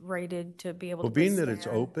hurricane. It's rated to be able Well, to. being that it's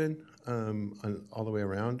withstand. open all the way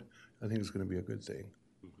around, I think it's going to be a good thing.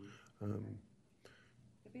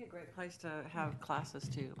 It'd be a great place to have classes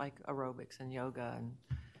too, like aerobics and yoga and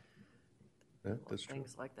Yeah, that's true.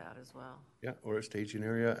 things like that as well. Yeah, or a staging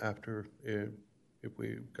area after, if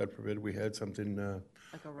we, God forbid, we had something,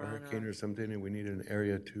 Like a a run hurricane or or something, and we needed an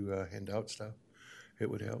area to hand out stuff, it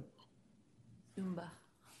would help. Zumba.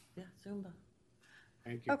 Yeah, Zumba.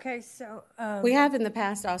 Thank you. Okay, so We have in the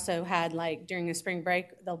past also had, like, during the spring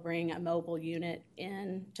break, they'll bring a mobile unit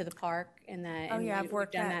in to the park and that. Oh, and yeah, I've we've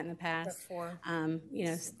worked done that that in the past. before.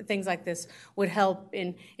 Things like this would help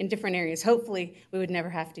in different areas. Hopefully, we would never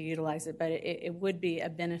have to utilize it, but it would be a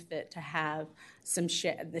benefit to have some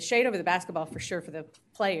the shade over the basketball for sure for the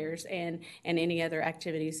players and any other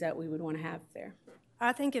activities that we would want to have there.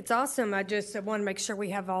 I think it's awesome. I just want to make sure we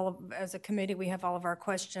have as a committee, we have all of our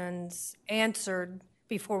questions answered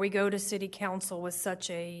before we go to city council with such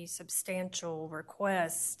a substantial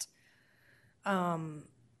request. And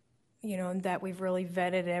that we've really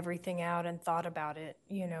vetted everything out and thought about it,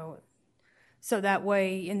 So that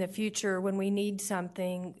way, in the future, when we need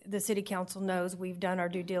something, the city council knows we've done our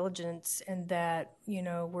due diligence and that,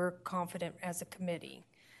 we're confident as a committee.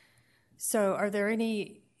 So are there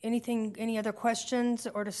any other questions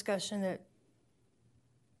or discussion that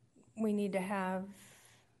we need to have?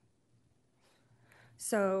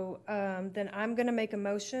 So then I'm going to make a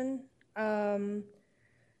motion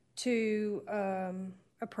to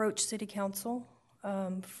approach city council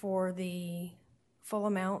for the full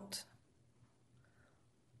amount.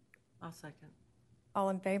 I'll second. All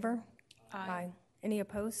in favor? Aye. Any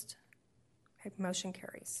opposed? Okay, motion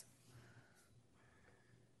carries.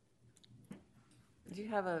 Do you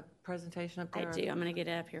have a presentation up I there? do. I'm going to get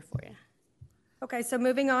it up here for you. Okay, so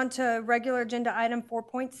moving on to regular agenda item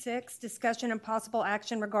 4.6, discussion and possible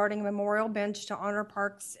action regarding a memorial bench to honor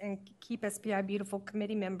Parks and Keep SPI Beautiful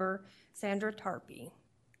Committee member Sandra Tarpey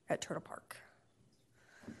at Turtle Park.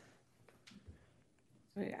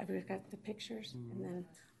 We've got the pictures, and then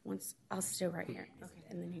once, I'll stay right here.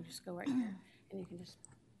 And then you just go right here, and you can just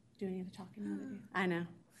do any of the talking you want to do. I know.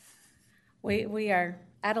 We are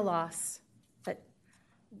at a loss, but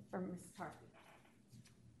for Mrs. Tarpey.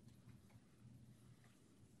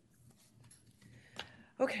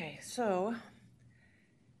 Okay, so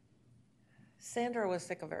Sandra was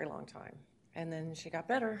sick a very long time, and then she got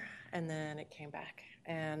better, and then it came back.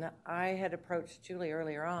 And I had approached Julie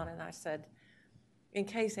earlier on, and I said, in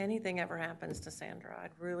case anything ever happens to Sandra,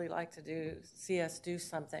 I'd really like to see us do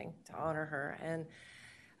something to honor her. And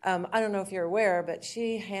I don't know if you're aware, but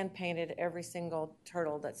she hand-painted every single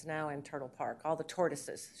turtle that's now in Turtle Park, all the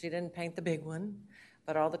tortoises. She didn't paint the big one,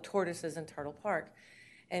 but all the tortoises in Turtle Park.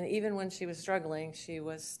 And even when she was struggling, she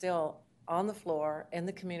was still on the floor in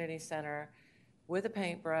the community center with a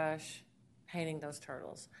paintbrush painting those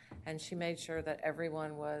turtles. And she made sure that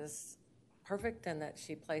everyone was perfect and that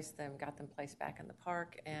she got them placed back in the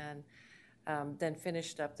park, and then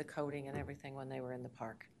finished up the coating and everything when they were in the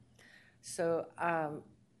park. So I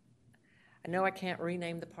know I can't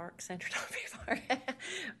rename the park Sandra Tarpey Park,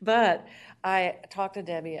 but I talked to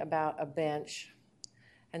Debbie about a bench.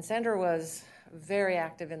 And Sandra was very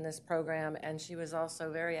active in this program, and she was also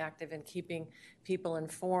very active in keeping people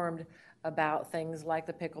informed about things like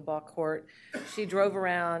the pickleball court. She drove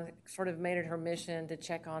around, sort of made it her mission to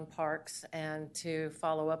check on parks and to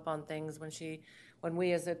follow up on things. When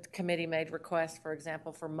we as a committee made requests, for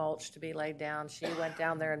example, for mulch to be laid down, she went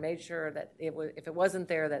down there and made sure that if it wasn't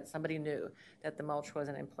there, that somebody knew that the mulch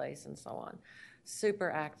wasn't in place and so on.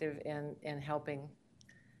 Super active in helping.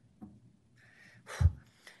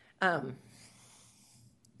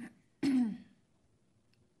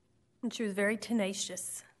 And she was very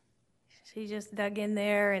tenacious. She just dug in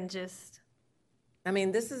there and just... I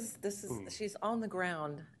mean, this is she's on the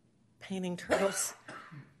ground painting turtles.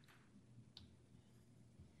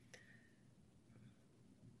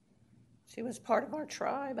 She was part of our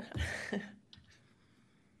tribe.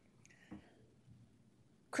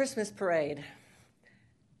 Christmas parade.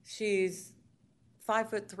 She's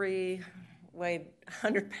 5'3", weighed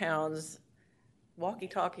 100 pounds,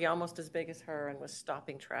 walkie-talkie almost as big as her, and was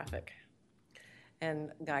stopping traffic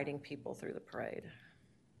and guiding people through the parade.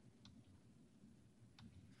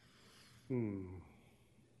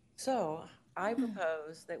 So I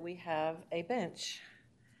propose that we have a bench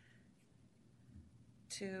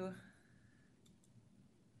to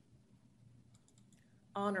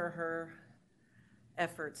honor her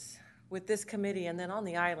efforts with this committee, and then on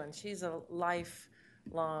the island. She's a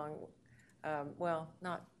lifelong, well,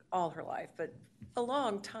 not all her life, but a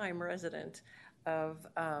long-time resident of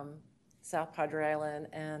South Padre Island,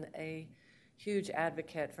 and a huge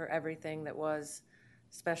advocate for everything that was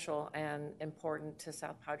special and important to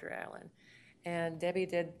South Padre Island. And Debbie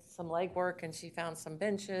did some legwork, and she found some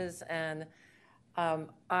benches, and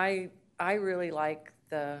I really like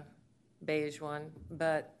the beige one,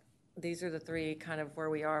 but these are the three kind of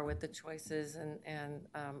where we are with the choices and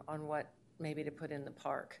on what maybe to put in the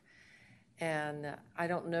park. And I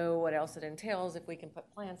don't know what else it entails, if we can put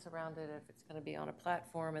plants around it, if it's going to be on a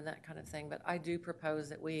platform and that kind of thing. But I do propose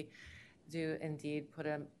that we do indeed put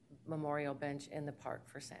a memorial bench in the park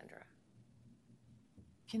for Sandra.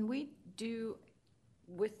 Can we do,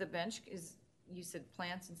 with the bench, you said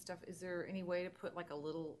plants and stuff, is there any way to put like a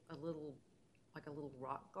little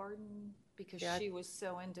rock garden? Because Yeah. she was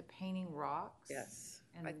so into painting rocks. Yes,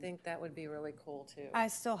 And I think that would be really cool too. I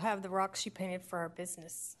still have the rocks she painted for our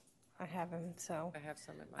business. I have them, so. I have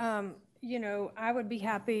some in my. You know, I would be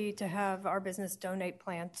happy to have our business donate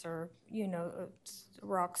plants or, you know,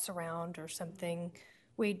 rocks around or something.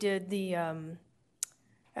 We did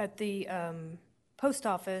at the post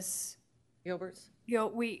office. Gilbert's? You know,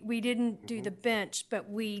 we didn't do the bench, but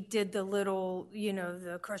we did the little, you know,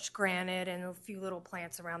 the crushed granite and a few little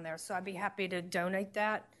plants around there. So I'd be happy to donate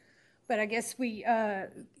that. But I guess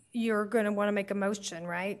you're going to want to make a motion,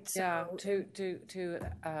 right? So, Yeah, to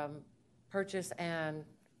purchase and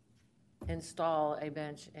install a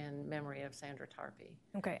bench in memory of Sandra Tarpey.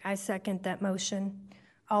 Okay, I second that motion.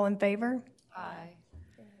 All in favor? Aye.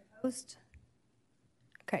 Opposed?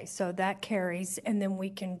 Okay, so that carries, and then we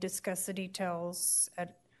can discuss the details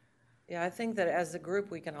at, Yeah, I think that as a group,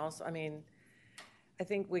 we can also, I mean, I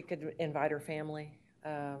think we could invite her family.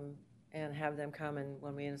 and have them come and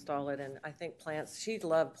when we install it. And I think plants, she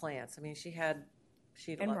loved plants. I mean, she And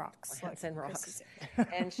loved rocks, plants like and Chris rocks. said.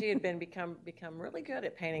 And she had become really good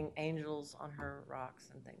at painting angels on her rocks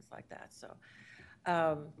and things like that. So,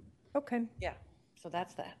 Okay. yeah, so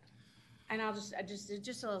that's that. And I'll just a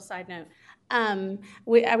little side note.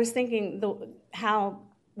 I was thinking how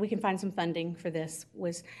we can find some funding for this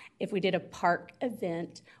was if we did a park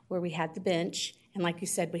event where we had the bench, and like you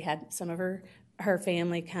said, we had some of her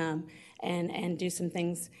family come and do some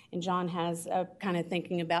things. And John has kind of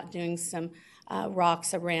thinking about doing some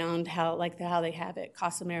rocks around how they have it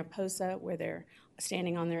Casa Mariposa, where they're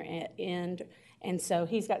standing on their end. And so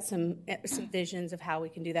he's got some visions of how we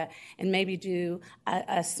can do that, and maybe do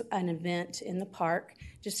an event in the park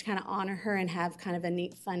just to kind of honor her and have kind of a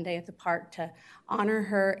neat fun day at the park to honor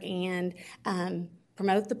her and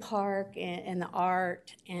promote the park and the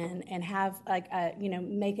art and have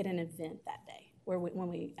make it an event that day when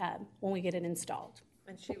we get it installed.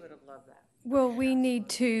 And she would have loved that. Will we need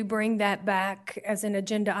to bring that back as an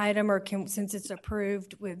agenda item, or since it's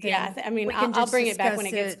approved with them? Yeah, we can I'll just bring it back when it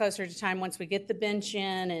discuss gets closer to time, once we get the bench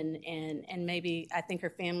in, and maybe, I think her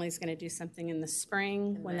family's gonna do something in the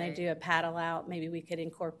spring when they do a paddle out. Maybe we could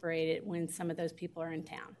incorporate it when some of those people are in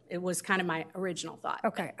town. It was kind of my original thought.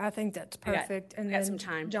 Okay, I think that's perfect. And got then some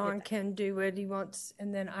time to get John that. can do what he wants,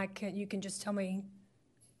 and then you can just tell me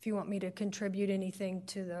if you want me to contribute anything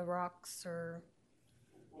to the rocks or.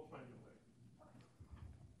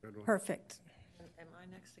 Perfect. Am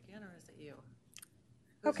I next again, or is it you?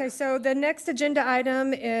 Okay, so the next agenda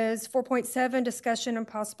item is 4.7, discussion and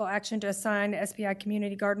possible action to assign SPI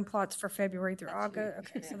community garden plots for February through August.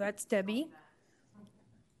 Okay, so that's Debbie.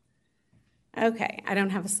 Okay, I don't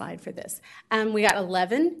have a slide for this. We got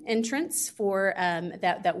 11 entrants for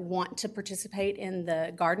that want to participate in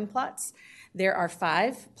the garden plots. There are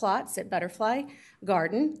 5 plots at Butterfly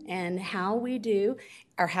Garden, and how we've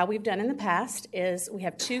done in the past is we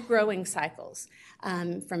have 2 growing cycles,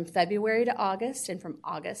 from February to August and from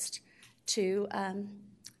August to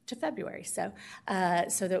February. So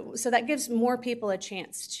that gives more people a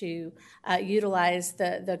chance to utilize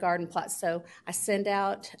the garden plots. So I send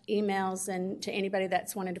out emails and to anybody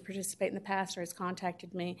that's wanted to participate in the past or has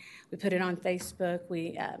contacted me. We put it on Facebook.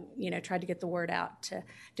 We tried to get the word out to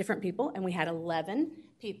different people, and we had 11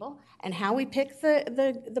 people. And how we pick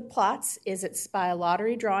the plots is it's by a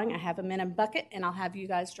lottery drawing. I have them in a bucket, and I'll have you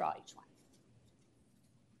guys draw each one.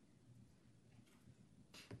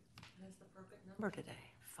 That's the perfect number today.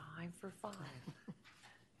 5 for 5.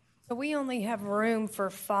 So we only have room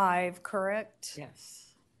for 5, correct?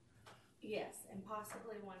 Yes. Yes, and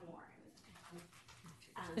possibly one more.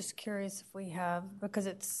 Just curious if we have, because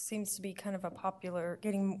it seems to be kind of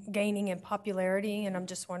gaining in popularity, and I'm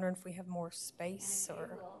just wondering if we have more space You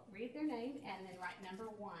or. will read their name and then write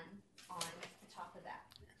number 1 on the top of that.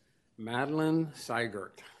 Madeline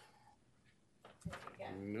Seigert.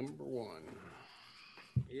 Number 1.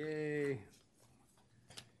 Yay.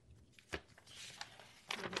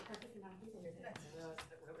 It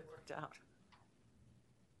really worked out.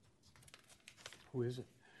 Who is it?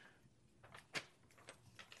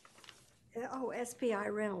 Oh, SPI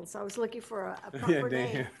Reynolds. I was looking for a proper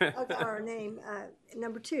name, or a name,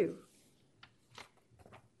 number 2.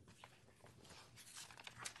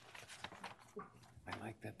 I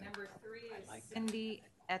like that. Number 3 is Cindy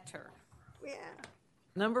Etter. Yeah.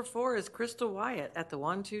 Number 4 is Crystal Wyatt at the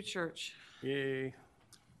 1-2 Church. Yay.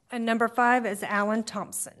 And number 5 is Alan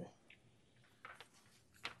Thompson.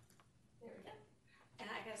 There we go. And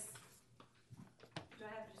I guess, do I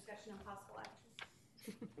have a discussion on possible action?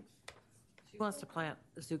 She wants to plant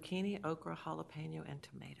zucchini, okra, jalapeno, and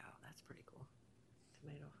tomato. That's pretty cool.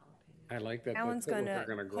 Tomato, jalapeno. I like that. Alan's That's what going they're to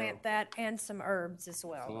gonna grow. plant that and some herbs as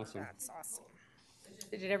well. Awesome. That's awesome.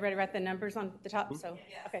 Did everybody write the numbers on the top? So,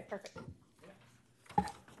 okay, perfect.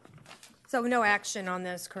 So no action on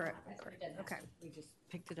this, correct? Okay. We just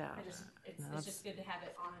picked it out. It's just good to have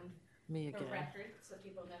it on Me the again. record so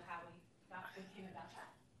people know how we came about that.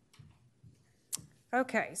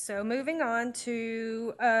 Okay, so moving on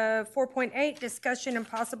to 4.8, discussion and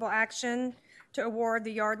possible action to award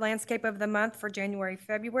the Yard Landscape of the Month for January,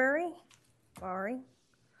 February. Sorry.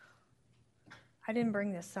 I didn't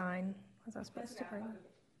bring this sign. Was I supposed to bring?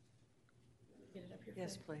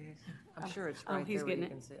 Yes, please. I'm sure it's oh, right he's there where you getting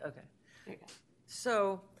can it. see. Okay. There you go.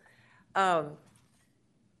 So,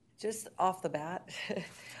 just off the bat,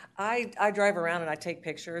 I drive around and I take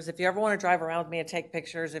pictures. If you ever want to drive around with me and take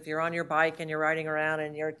pictures, if you're on your bike and you're riding around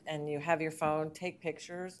and you have your phone, take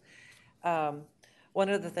pictures. one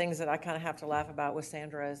of the things that I kind of have to laugh about with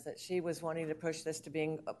Sandra is that she was wanting to push this to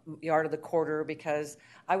being a yard of the quarter because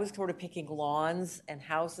I was sort of picking lawns and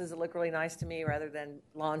houses that look really nice to me rather than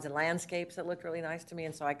lawns and landscapes that look really nice to me.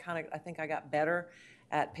 And so I think I got better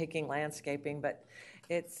at picking landscaping, but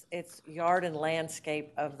it's yard and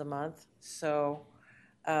landscape of the month. So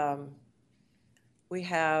we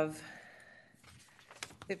have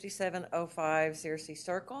 5705 Searcy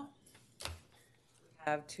Circle. We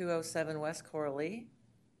have 207 West Coralie.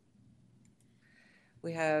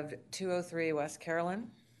 We have 203 West Carolyn,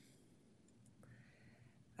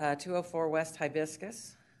 204 West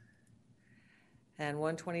Hibiscus, and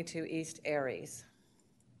 122 East Aries,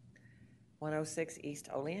 106 East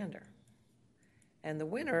Oleander. And the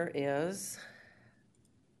winner is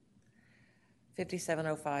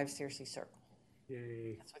 5705 Searcy Circle.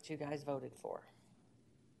 Yay. That's what you guys voted for.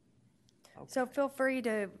 So feel free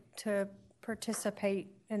to participate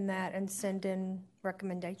in that and send in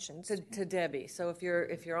recommendations. To Debbie. So if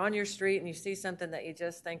you're on your street and you see something that you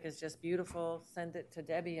just think is just beautiful, send it to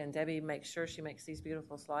Debbie, and Debbie makes sure she makes these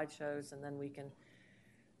beautiful slideshows, and then we can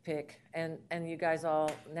pick. And you guys all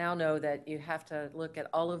now know that you have to look at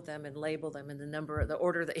all of them and label them in the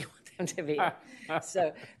order that you want them to be,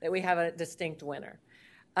 so that we have a distinct winner.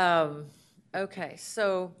 Okay,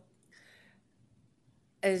 so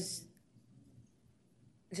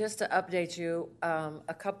just to update you,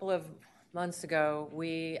 a couple of months ago,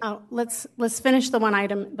 we. Oh, let's finish the one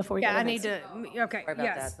item before we. Yeah, go I to the need next. to, okay, Sorry about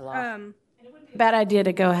yes. that, Bilal. Bad idea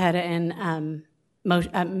to go ahead and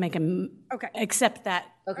Okay. accept that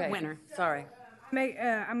Okay. winner. Sorry.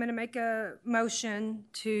 I'm going to make a motion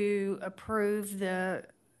to approve the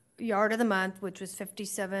yard of the month, which was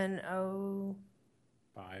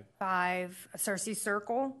 5705 Cersei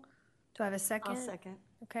Circle. Do I have a second? I'll second.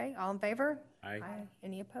 Okay, all in favor? Aye.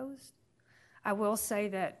 Any opposed? I will say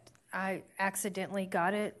that I accidentally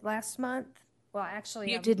got it last month. Well,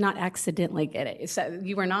 actually, You did not accidentally get it. So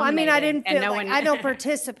you were Well, I nominated. mean, I didn't and feel no like one- I don't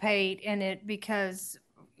participate in it because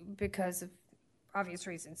of obvious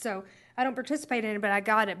reasons. So I don't participate in it, but I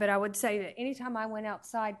got it. But I would say that anytime I went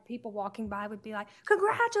outside, people walking by would be like,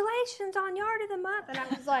 "Congratulations on Yard of the Month," and I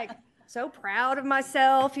was like so proud of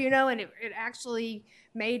myself, and it actually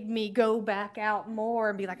made me go back out more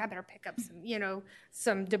and be like, I better pick up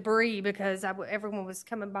some debris because everyone was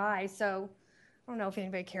coming by. So I don't know if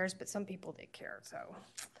anybody cares, but some people did care. So,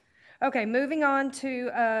 okay, moving on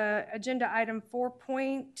to agenda item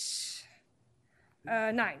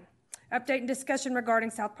 4.9, update and discussion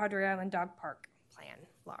regarding South Padre Island Dog Park Plan.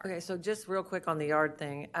 Laura. Okay, so just real quick on the yard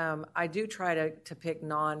thing. I do try to pick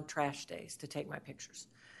non-trash days to take my pictures,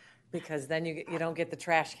 because then you don't get the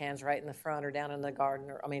trash cans right in the front or down in the garden,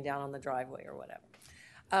 or down on the driveway or whatever.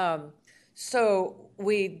 So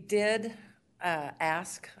we did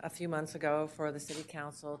ask a few months ago for the city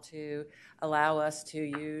council to allow us to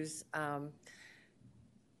use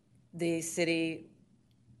the city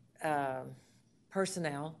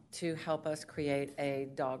personnel to help us create a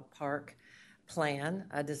dog park plan,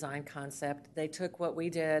 a design concept. They took what we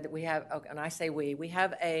did. We have, and I say we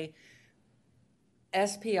have a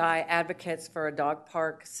SPI, Advocates for a Dog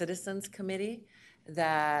Park Citizens Committee,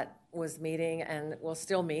 that was meeting and will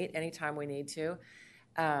still meet anytime we need to,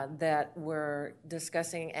 that we're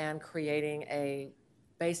discussing and creating a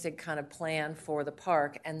basic kind of plan for the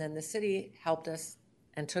park. And then the city helped us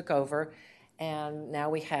and took over. And now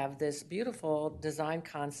we have this beautiful design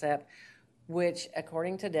concept, which,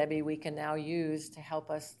 according to Debbie, we can now use to help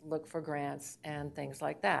us look for grants and things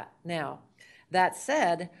like that. Now, that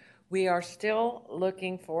said, we are still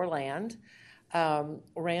looking for land.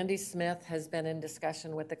 Randy Smith has been in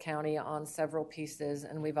discussion with the county on several pieces,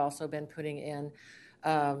 and we've also been putting in,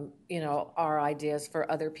 our ideas for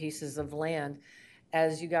other pieces of land.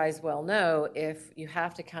 As you guys well know, if you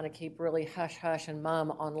have to kind of keep really hush-hush and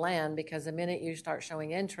mum on land, because the minute you start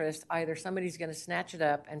showing interest, either somebody's going to snatch it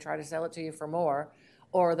up and try to sell it to you for more,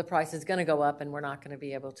 or the price is going to go up and we're not going to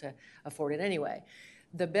be able to afford it anyway.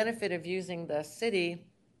 The benefit of using the city,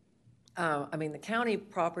 the county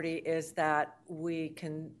property, is that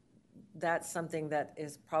that's something that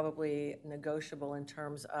is probably negotiable in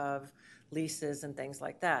terms of leases and things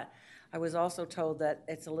like that. I was also told that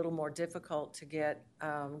it's a little more difficult to get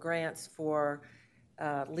grants for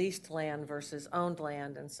leased land versus owned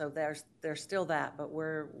land, and so there's still that, but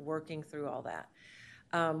we're working through all that.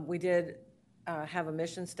 We did have a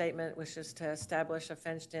mission statement, which is to establish a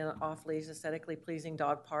fenced-in, off-leash, aesthetically pleasing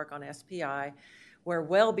dog park on SPI, where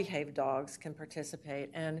well-behaved dogs can participate.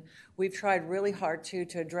 And we've tried really hard, to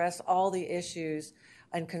address all the issues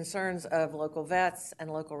and concerns of local vets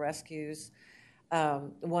and local rescues,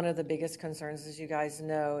 One of the biggest concerns, as you guys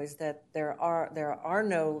know, is that there are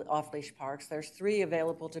no off-leash parks. There's 3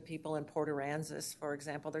 available to people in Port Aransas, for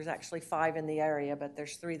example. There's actually 5 in the area, but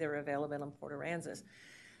there's 3 that are available in Port Aransas.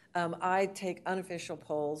 I take unofficial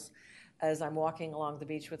polls as I'm walking along the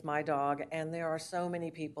beach with my dog, and there are so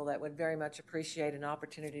many people that would very much appreciate an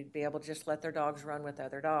opportunity to be able to just let their dogs run with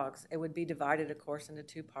other dogs. It would be divided, of course, into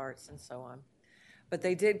 2 parts and so on. But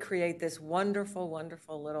they did create this wonderful,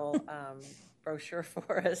 wonderful little brochure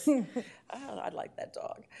for us. I like that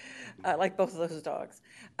dog. I like both of those dogs.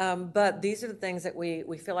 But these are the things that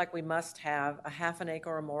we feel like we must have: a half an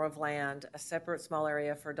acre or more of land, a separate small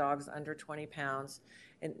area for dogs under 20 pounds.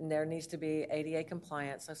 And there needs to be ADA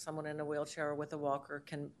compliance, so someone in a wheelchair or with a walker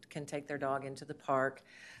can take their dog into the park.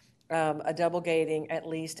 A double gating, at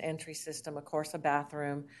least entry system, of course, a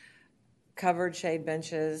bathroom, covered shade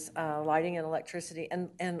benches, lighting and electricity.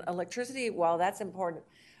 And electricity, while that's important,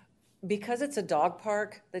 because it's a dog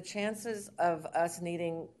park, the chances of us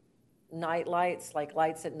needing night lights, like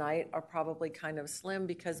lights at night, are probably kind of slim,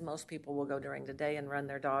 because most people will go during the day and run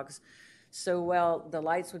their dogs. So, well, the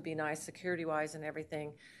lights would be nice security-wise and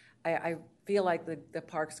everything. I feel like the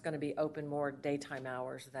park's going to be open more daytime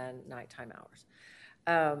hours than nighttime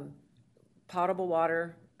hours. Potable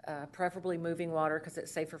water, preferably moving water, because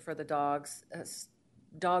it's safer for the dogs.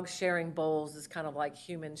 Dogs sharing bowls is kind of like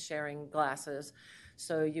humans sharing glasses.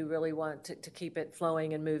 So you really want to keep it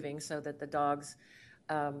flowing and moving so that the dogs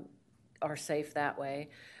are safe that way.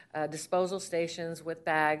 Disposal stations with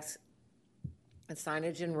bags and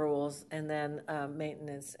signage and rules, and then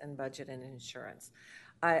maintenance and budget and insurance.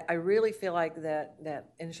 I really feel like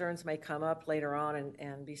that insurance may come up later on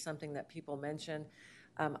and be something that people mention.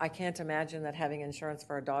 I can't imagine that having insurance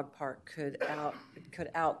for a dog park could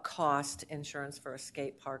out-cost insurance for a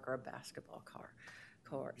skate park or a basketball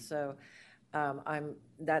court. So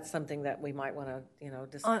that's something that we might want to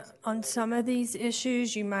discuss. On some of these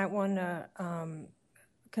issues, you might want to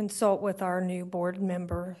consult with our new board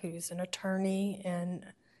member, who's an attorney and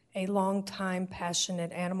a longtime passionate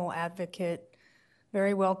animal advocate,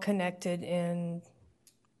 very well connected in,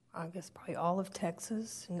 I guess, probably all of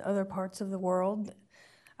Texas and other parts of the world.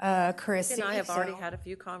 Chrissy and I have already had a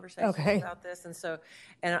few conversations about this, and so,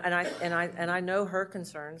 and I know her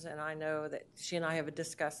concerns, and I know that she and I have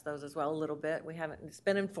discussed those as well a little bit. We haven't; it's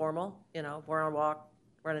been informal, we're on a walk,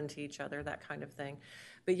 run into each other, that kind of thing.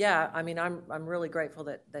 But yeah, I mean, I'm really grateful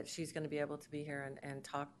that she's going to be able to be here and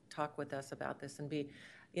talk with us about this and be,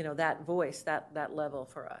 that voice, that level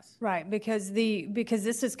for us. Right, because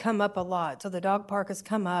this has come up a lot. So the dog park has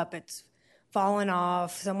come up. It's fallen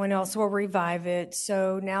off. Someone else will revive it.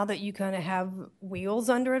 So now that you kind of have wheels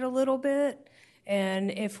under it a little bit,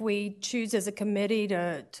 and if we choose as a committee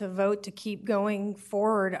to vote to keep going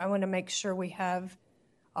forward, I want to make sure we have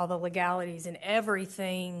all the legalities and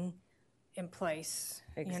everything in place.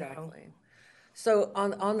 Exactly. So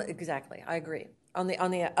exactly, I agree. On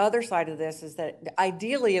the other side of this is that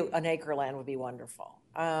ideally an acre land would be wonderful.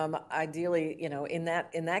 Ideally, in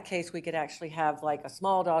that case, we could actually have like a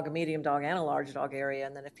small dog, a medium dog, and a large dog area,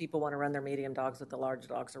 and then if people want to run their medium dogs with the large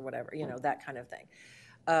dogs or whatever, that kind of thing.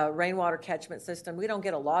 Rainwater catchment system. We don't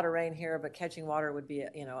get a lot of rain here, but catching water would be,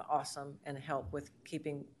 awesome and help with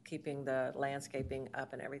keeping the landscaping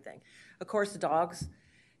up and everything. Of course, the dogs,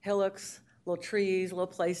 hillocks, little trees, little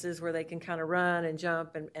places where they can kind of run and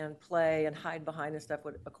jump and play and hide behind and stuff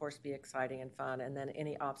would, of course, be exciting and fun. And then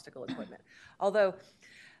any obstacle equipment. Although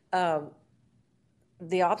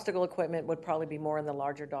the obstacle equipment would probably be more in the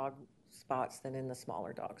larger dog spots than in the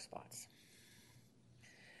smaller dog spots.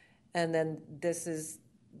 And then this is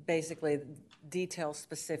basically details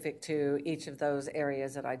specific to each of those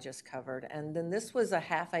areas that I just covered. And then this was a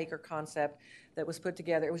half-acre concept that was put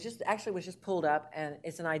together. It was just pulled up, and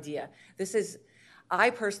it's an idea. I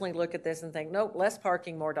personally look at this and think, nope, less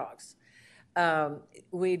parking, more dogs.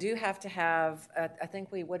 We do have to have, I think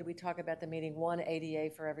what did we talk about the meeting? 1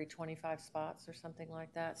 ADA for every 25 spots or something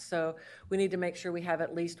like that. So we need to make sure we have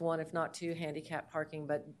at least 1, if not 2, handicap parking,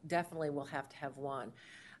 but definitely we'll have to have 1.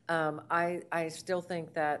 I still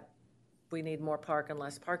think that we need more park and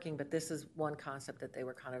less parking, but this is one concept that they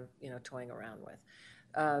were kind of, toying around with.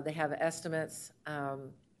 They have estimates,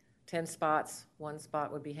 10 spots, 1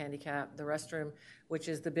 spot would be handicap. The restroom, which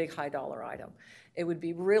is the big high dollar item. It would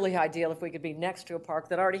be really ideal if we could be next to a park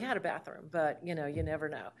that already had a bathroom, but you never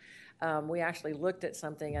know. We actually looked at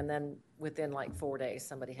something, and then within like 4 days,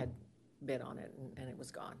 somebody had bid on it and it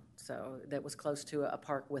was gone. So that was close to a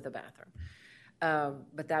park with a bathroom.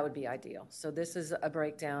 But that would be ideal. So this is a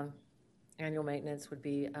breakdown. Annual maintenance would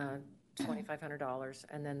be $2,500,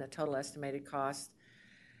 and then the total estimated cost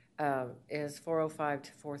is $405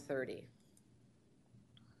 to $430.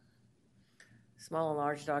 small and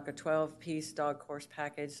large dog, a 12-piece dog course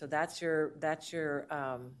package. So that's your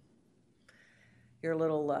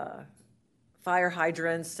little fire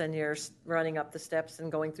hydrants, and you're running up the steps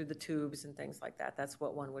and going through the tubes and things like that. That's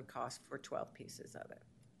what one would cost for 12 pieces of it.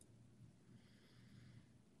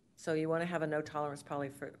 So you want to have a no tolerance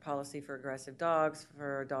policy for aggressive dogs,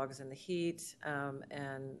 for dogs in the heat,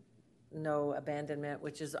 and no abandonment,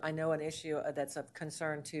 which is, I know, an issue that's of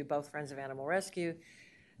concern to both Friends of Animal Rescue,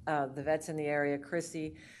 the vets in the area,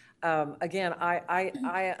 Chrissy. Again,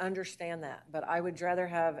 I understand that, but I would rather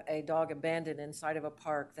have a dog abandoned inside of a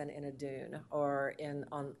park than in a dune or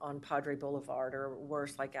on Padre Boulevard, or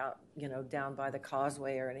worse, like out, down by the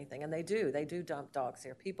causeway or anything. And they do dump dogs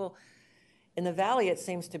here. People in the valley, it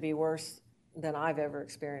seems to be worse than I've ever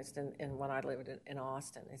experienced in when I lived in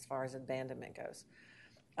Austin, as far as abandonment goes.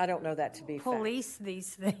 I don't know that to be fact. Police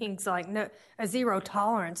these things like a zero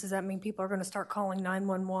tolerance. Does that mean people are going to start calling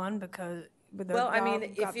 911 because their dog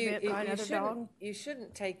got bit by another dog? You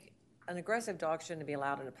shouldn't take an aggressive dog shouldn't be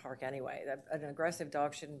allowed in a park anyway. An aggressive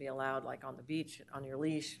dog shouldn't be allowed like on the beach on your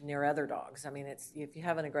leash near other dogs. I mean, if you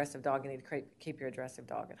have an aggressive dog, you need to keep your aggressive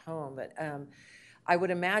dog at home. But I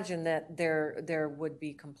would imagine that there would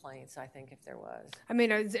be complaints, I think, if there was. I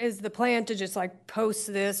mean, is the plan to just like post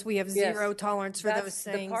this? We have zero tolerance for those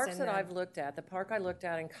things. The parks that I've looked at, the park I looked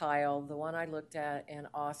at in Kyle, the one I looked at in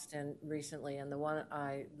Austin recently, and the one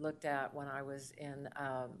I looked at when I was in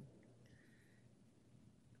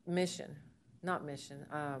Mission. Oh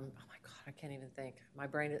my God, I can't even think. My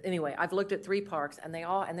brain is, anyway, I've looked at 3 parks, and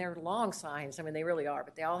they're long signs. I mean, they really are,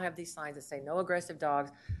 but they all have these signs that say no aggressive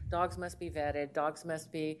dogs. Dogs must be vetted. Dogs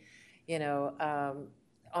must be,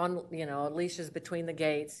 on, leashes between the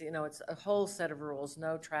gates. It's a whole set of rules.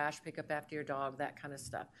 No trash, pick up after your dog, that kind of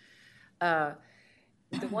stuff.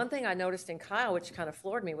 The one thing I noticed in Kyle, which kind of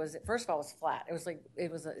floored me, was first of all, it was flat.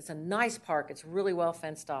 It's a nice park. It's really well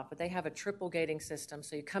fenced off, but they have a triple gating system.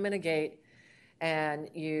 So you come in a gate, and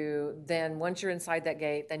once you're inside that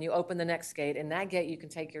gate, then you open the next gate. In that gate, you can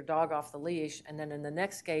take your dog off the leash, and then in the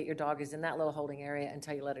next gate, your dog is in that little holding area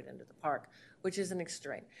until you let it into the park, which is an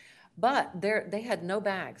extreme. But they had no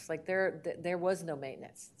bags. Like there was no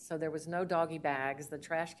maintenance. So there was no doggy bags. The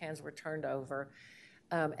trash cans were turned over.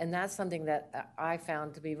 And that's something that I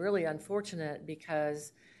found to be really unfortunate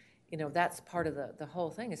because, that's part of the whole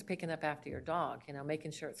thing is picking up after your dog,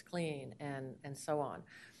 making sure it's clean and so on.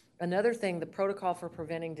 Another thing, the protocol for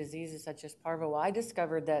preventing diseases such as parvo, I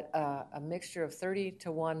discovered that a mixture of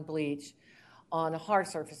 30-1 bleach on hard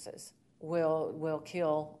surfaces will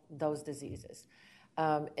kill those diseases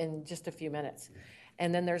in just a few minutes.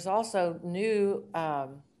 And then there's also new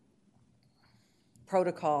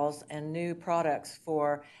protocols and new products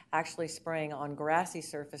for actually spraying on grassy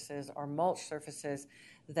surfaces or mulch surfaces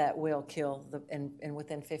that will kill, and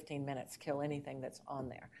within 15 minutes, kill anything that's on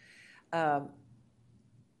there.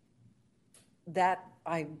 That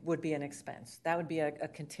would be an expense. That would be a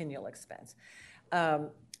continual expense.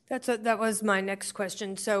 That was my next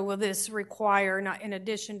question. So will this require, not in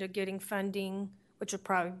addition to getting funding, which would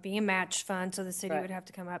probably be a match fund, so the city would have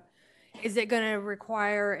to come up, is it going to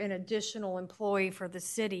require an additional employee for the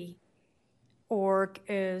city, or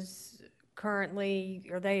are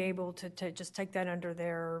they able to just take that under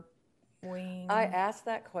their wing? I asked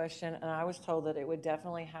that question, and I was told that it would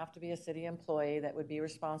definitely have to be a city employee that would be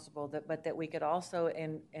responsible, but that we could also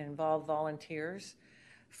involve volunteers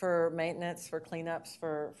for maintenance, for cleanups,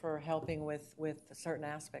 for helping with certain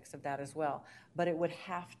aspects of that as well. But it would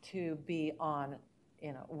have to be on,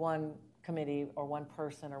 one committee or one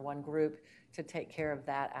person or one group to take care of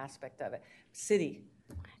that aspect of it. City.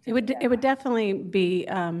 It would definitely be.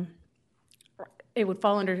 It would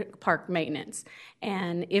fall under park maintenance.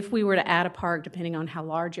 And if we were to add a park, depending on how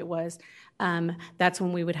large it was, that's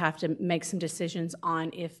when we would have to make some decisions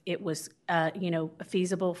on if it was,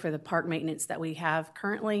 feasible for the park maintenance that we have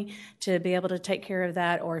currently to be able to take care of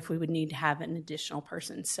that, or if we would need to have an additional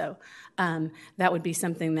person. So that would be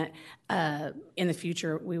something that in the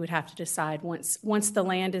future we would have to decide once the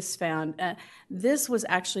land is found. This was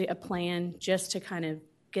actually a plan just to kind of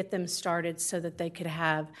get them started so that they could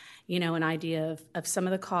have, an idea of some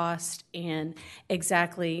of the cost and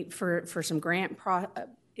exactly for some grant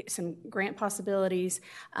possibilities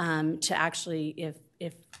to actually,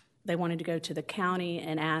 if they wanted to go to the county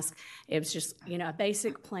and ask, it was just, a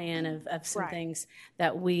basic plan of some things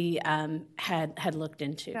that we had looked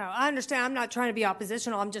into. No, I understand. I'm not trying to be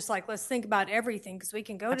oppositional. I'm just like, let's think about everything because we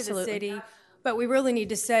can go to the city, but we really need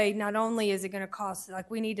to say not only is it going to cost, like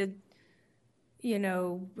we need to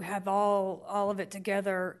have all of it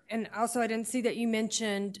together. And also, I didn't see that you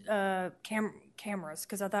mentioned cameras,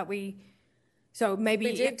 because I thought we So maybe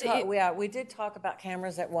We did talk, we did talk about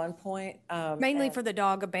cameras at one point. mainly and- for the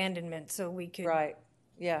dog abandonment, so we could, Right,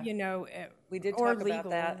 yeah. you know, We did or talk about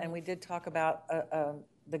that, legally. and we did talk about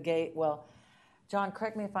the gate. Well, John,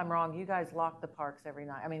 correct me if I'm wrong, you guys lock the parks every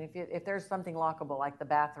night. I mean, if there's something lockable, like the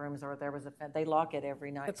bathrooms or there was a, they lock it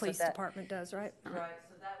every night. The police so that, department does, right? Right,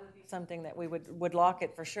 so that would be something that we would lock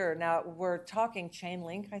it for sure. Now, we're talking chain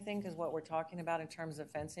link, I think, is what we're talking about in terms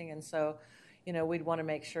of fencing. And so, you know, we'd want to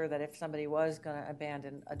make sure that if somebody was going to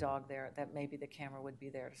abandon a dog there, that maybe the camera would be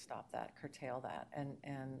there to stop that, curtail that,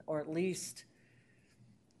 and or at least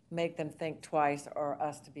make them think twice, or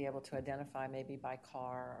us to be able to identify maybe by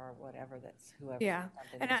car or whatever, that's whoever. Yeah,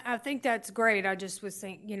 and I think that's great. I just was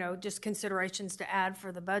thinking, you know, just considerations to add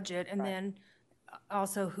for the budget, and then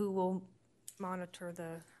also who will monitor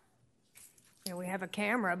the, you know, we have a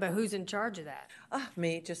camera, but who's in charge of that?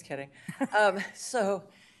 Me, just kidding.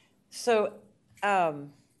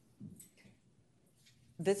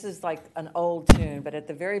 This is like an old tune, but at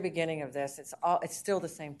the very beginning of this, it's still the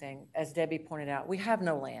same thing. As Debbie pointed out, we have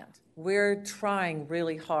no land. We're trying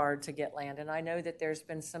really hard to get land, and I know that there's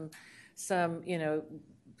been some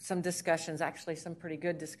discussions, actually some pretty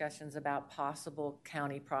good discussions about possible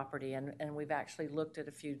county property, and we've actually looked at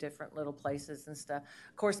a few different little places and stuff.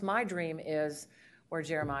 Of course, my dream is where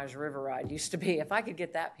Jeremiah's River Ride used to be. If I could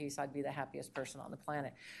get that piece, I'd be the happiest person on the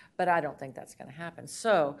planet. But I don't think that's going to happen.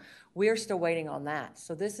 So we're still waiting on that.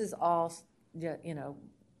 So this is all, you know,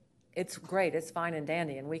 it's great. It's fine and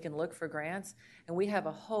dandy. And we can look for grants. And we have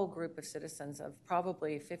a whole group of citizens of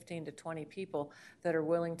probably 15 to 20 people that are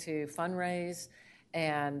willing to fundraise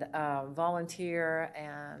and volunteer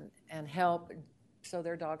and help so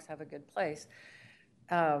their dogs have a good place.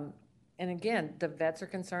 And again, the vets are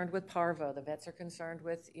concerned with parvo. The vets are concerned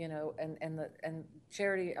with, you know, and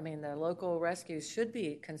charity. I mean, the local rescues should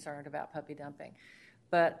be concerned about puppy dumping.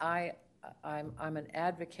 But I'm an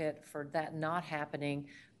advocate for that not happening.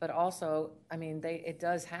 But also, I mean, it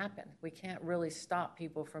does happen. We can't really stop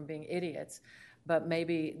people from being idiots. But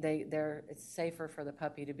maybe it's safer for the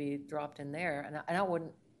puppy to be dropped in there. And I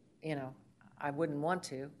wouldn't, you know, I wouldn't want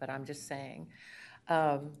to. But I'm just saying.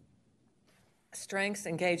 Strengths,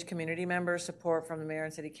 engage community members, support from the mayor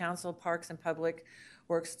and city council, parks and public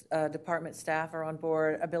works department staff are on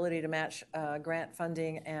board, ability to match grant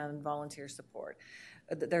funding and volunteer support.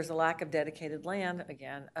 There's a lack of dedicated land,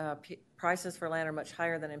 again. Prices for land are much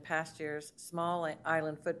higher than in past years. Small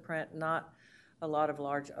island footprint, not a lot of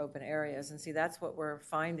large open areas. And see, that's what we're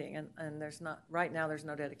finding. And there's not, right now, there's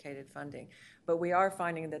no dedicated funding. But we are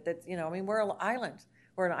finding that you know, I mean, we're an island.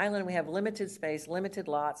 We're an island, we have limited space, limited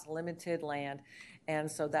lots, limited land,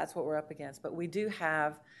 and so that's what we're up against. But we do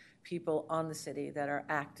have people on the city that are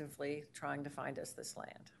actively trying to find us this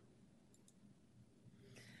land.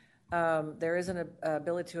 There is an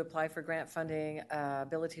ability to apply for grant funding,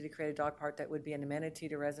 ability to create a dog park that would be an amenity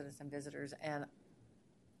to residents and visitors. And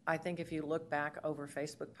I think if you look back over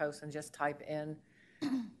Facebook posts and just type in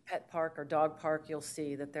pet park or dog park, you'll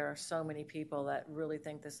see that there are so many people that really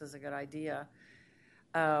think this is a good idea.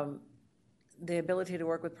 The ability to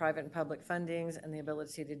work with private and public fundings, and the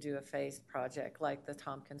ability to do a phased project like the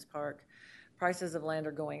Tompkins Park. Prices of land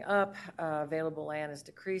are going up. Available land is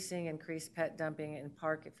decreasing. Increased pet dumping in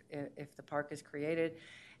park if the park is created.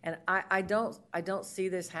 And I don't see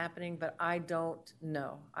this happening, but I don't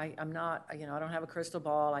know. I'm not, you know, I don't have a crystal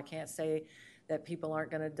ball. I can't say that people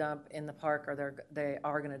aren't going to dump in the park, or they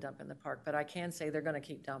are going to dump in the park. But I can say they're going to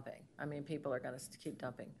keep dumping. I mean, people are going to keep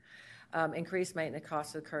dumping. Increased maintenance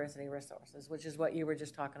costs of currency resources, which is what you were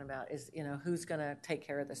just talking about, is, you know, who's going to take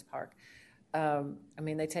care of this park? I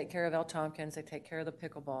mean, they take care of El Tompkins, they take care of the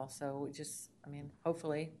pickleball, so we just, I mean,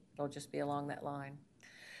 hopefully it'll just be along that line.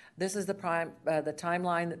 This is the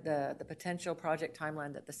timeline, the potential project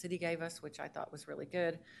timeline that the city gave us, which I thought was really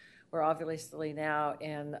good. We're obviously now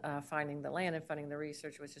in finding the land and funding the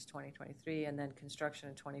research, which is 2023, and then construction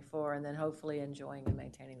in 24, and then hopefully enjoying and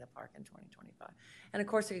maintaining the park in 2025. And of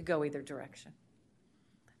course, it could go either direction.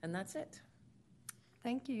 And that's it.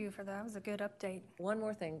 Thank you for that. That was a good update. One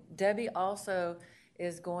more thing. Debbie also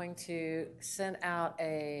is going to send out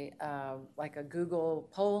like a Google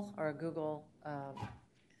poll or a Google,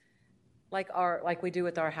 like we do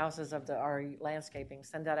with our houses of our landscaping,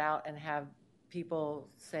 send that out and have people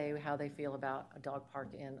say how they feel about a dog park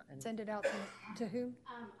in. And Send it out to who?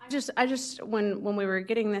 I just when we were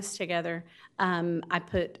getting this together, I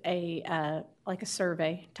put like a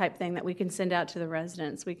survey type thing that we can send out to the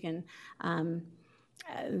residents. We can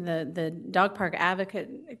the Dog Park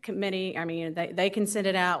Advocate Committee, I mean, they can send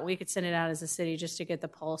it out. We could send it out as a city just to get the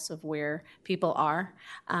pulse of where people are.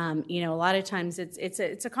 You know, a lot of times it's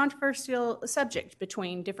a controversial subject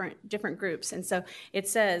between different groups, and so it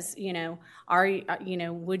says, you know,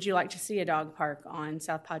 would you like to see a dog park on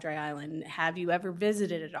South Padre Island? Have you ever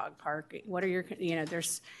visited a dog park? What are your, you know,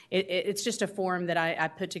 it's just a form that I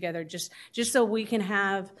put together just so we can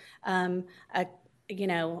have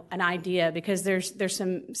an idea, because there's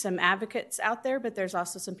some advocates out there, but there's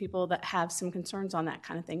also some people that have some concerns on that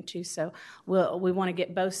kind of thing too. So we want to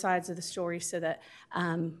get both sides of the story so that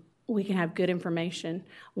we can have good information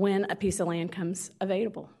when a piece of land comes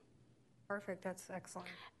available. Perfect, that's excellent.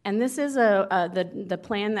 And this is the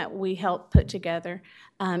plan that we helped put together.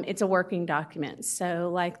 It's a working document. So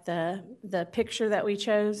like the picture that we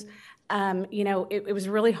chose, you know, it was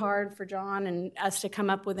really hard for John and us to come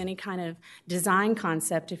up with any kind of design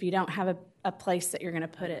concept if you don't have a place that you're going to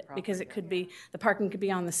put it, because it could be, the parking could be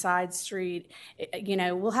on the side street. You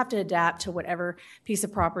know, we'll have to adapt to whatever piece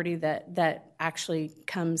of property that actually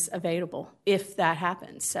comes available if that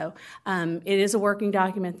happens. So it is a working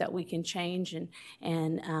document that we can change,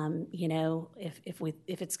 and you know, if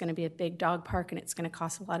it's going to be a big dog park and it's going to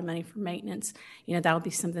cost a lot of money for maintenance, you know, that'll be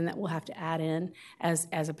something that we'll have to add in as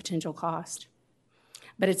a potential cost.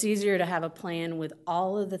 But it's easier to have a plan with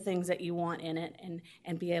all of the things that you want in it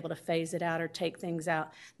and be able to phase it out or take things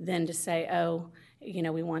out than to say, oh, you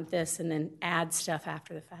know, we want this and then add stuff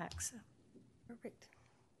after the fact. So. Perfect.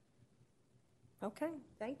 Okay,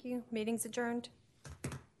 thank you. Meeting's adjourned.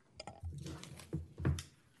 Thank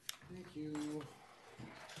you.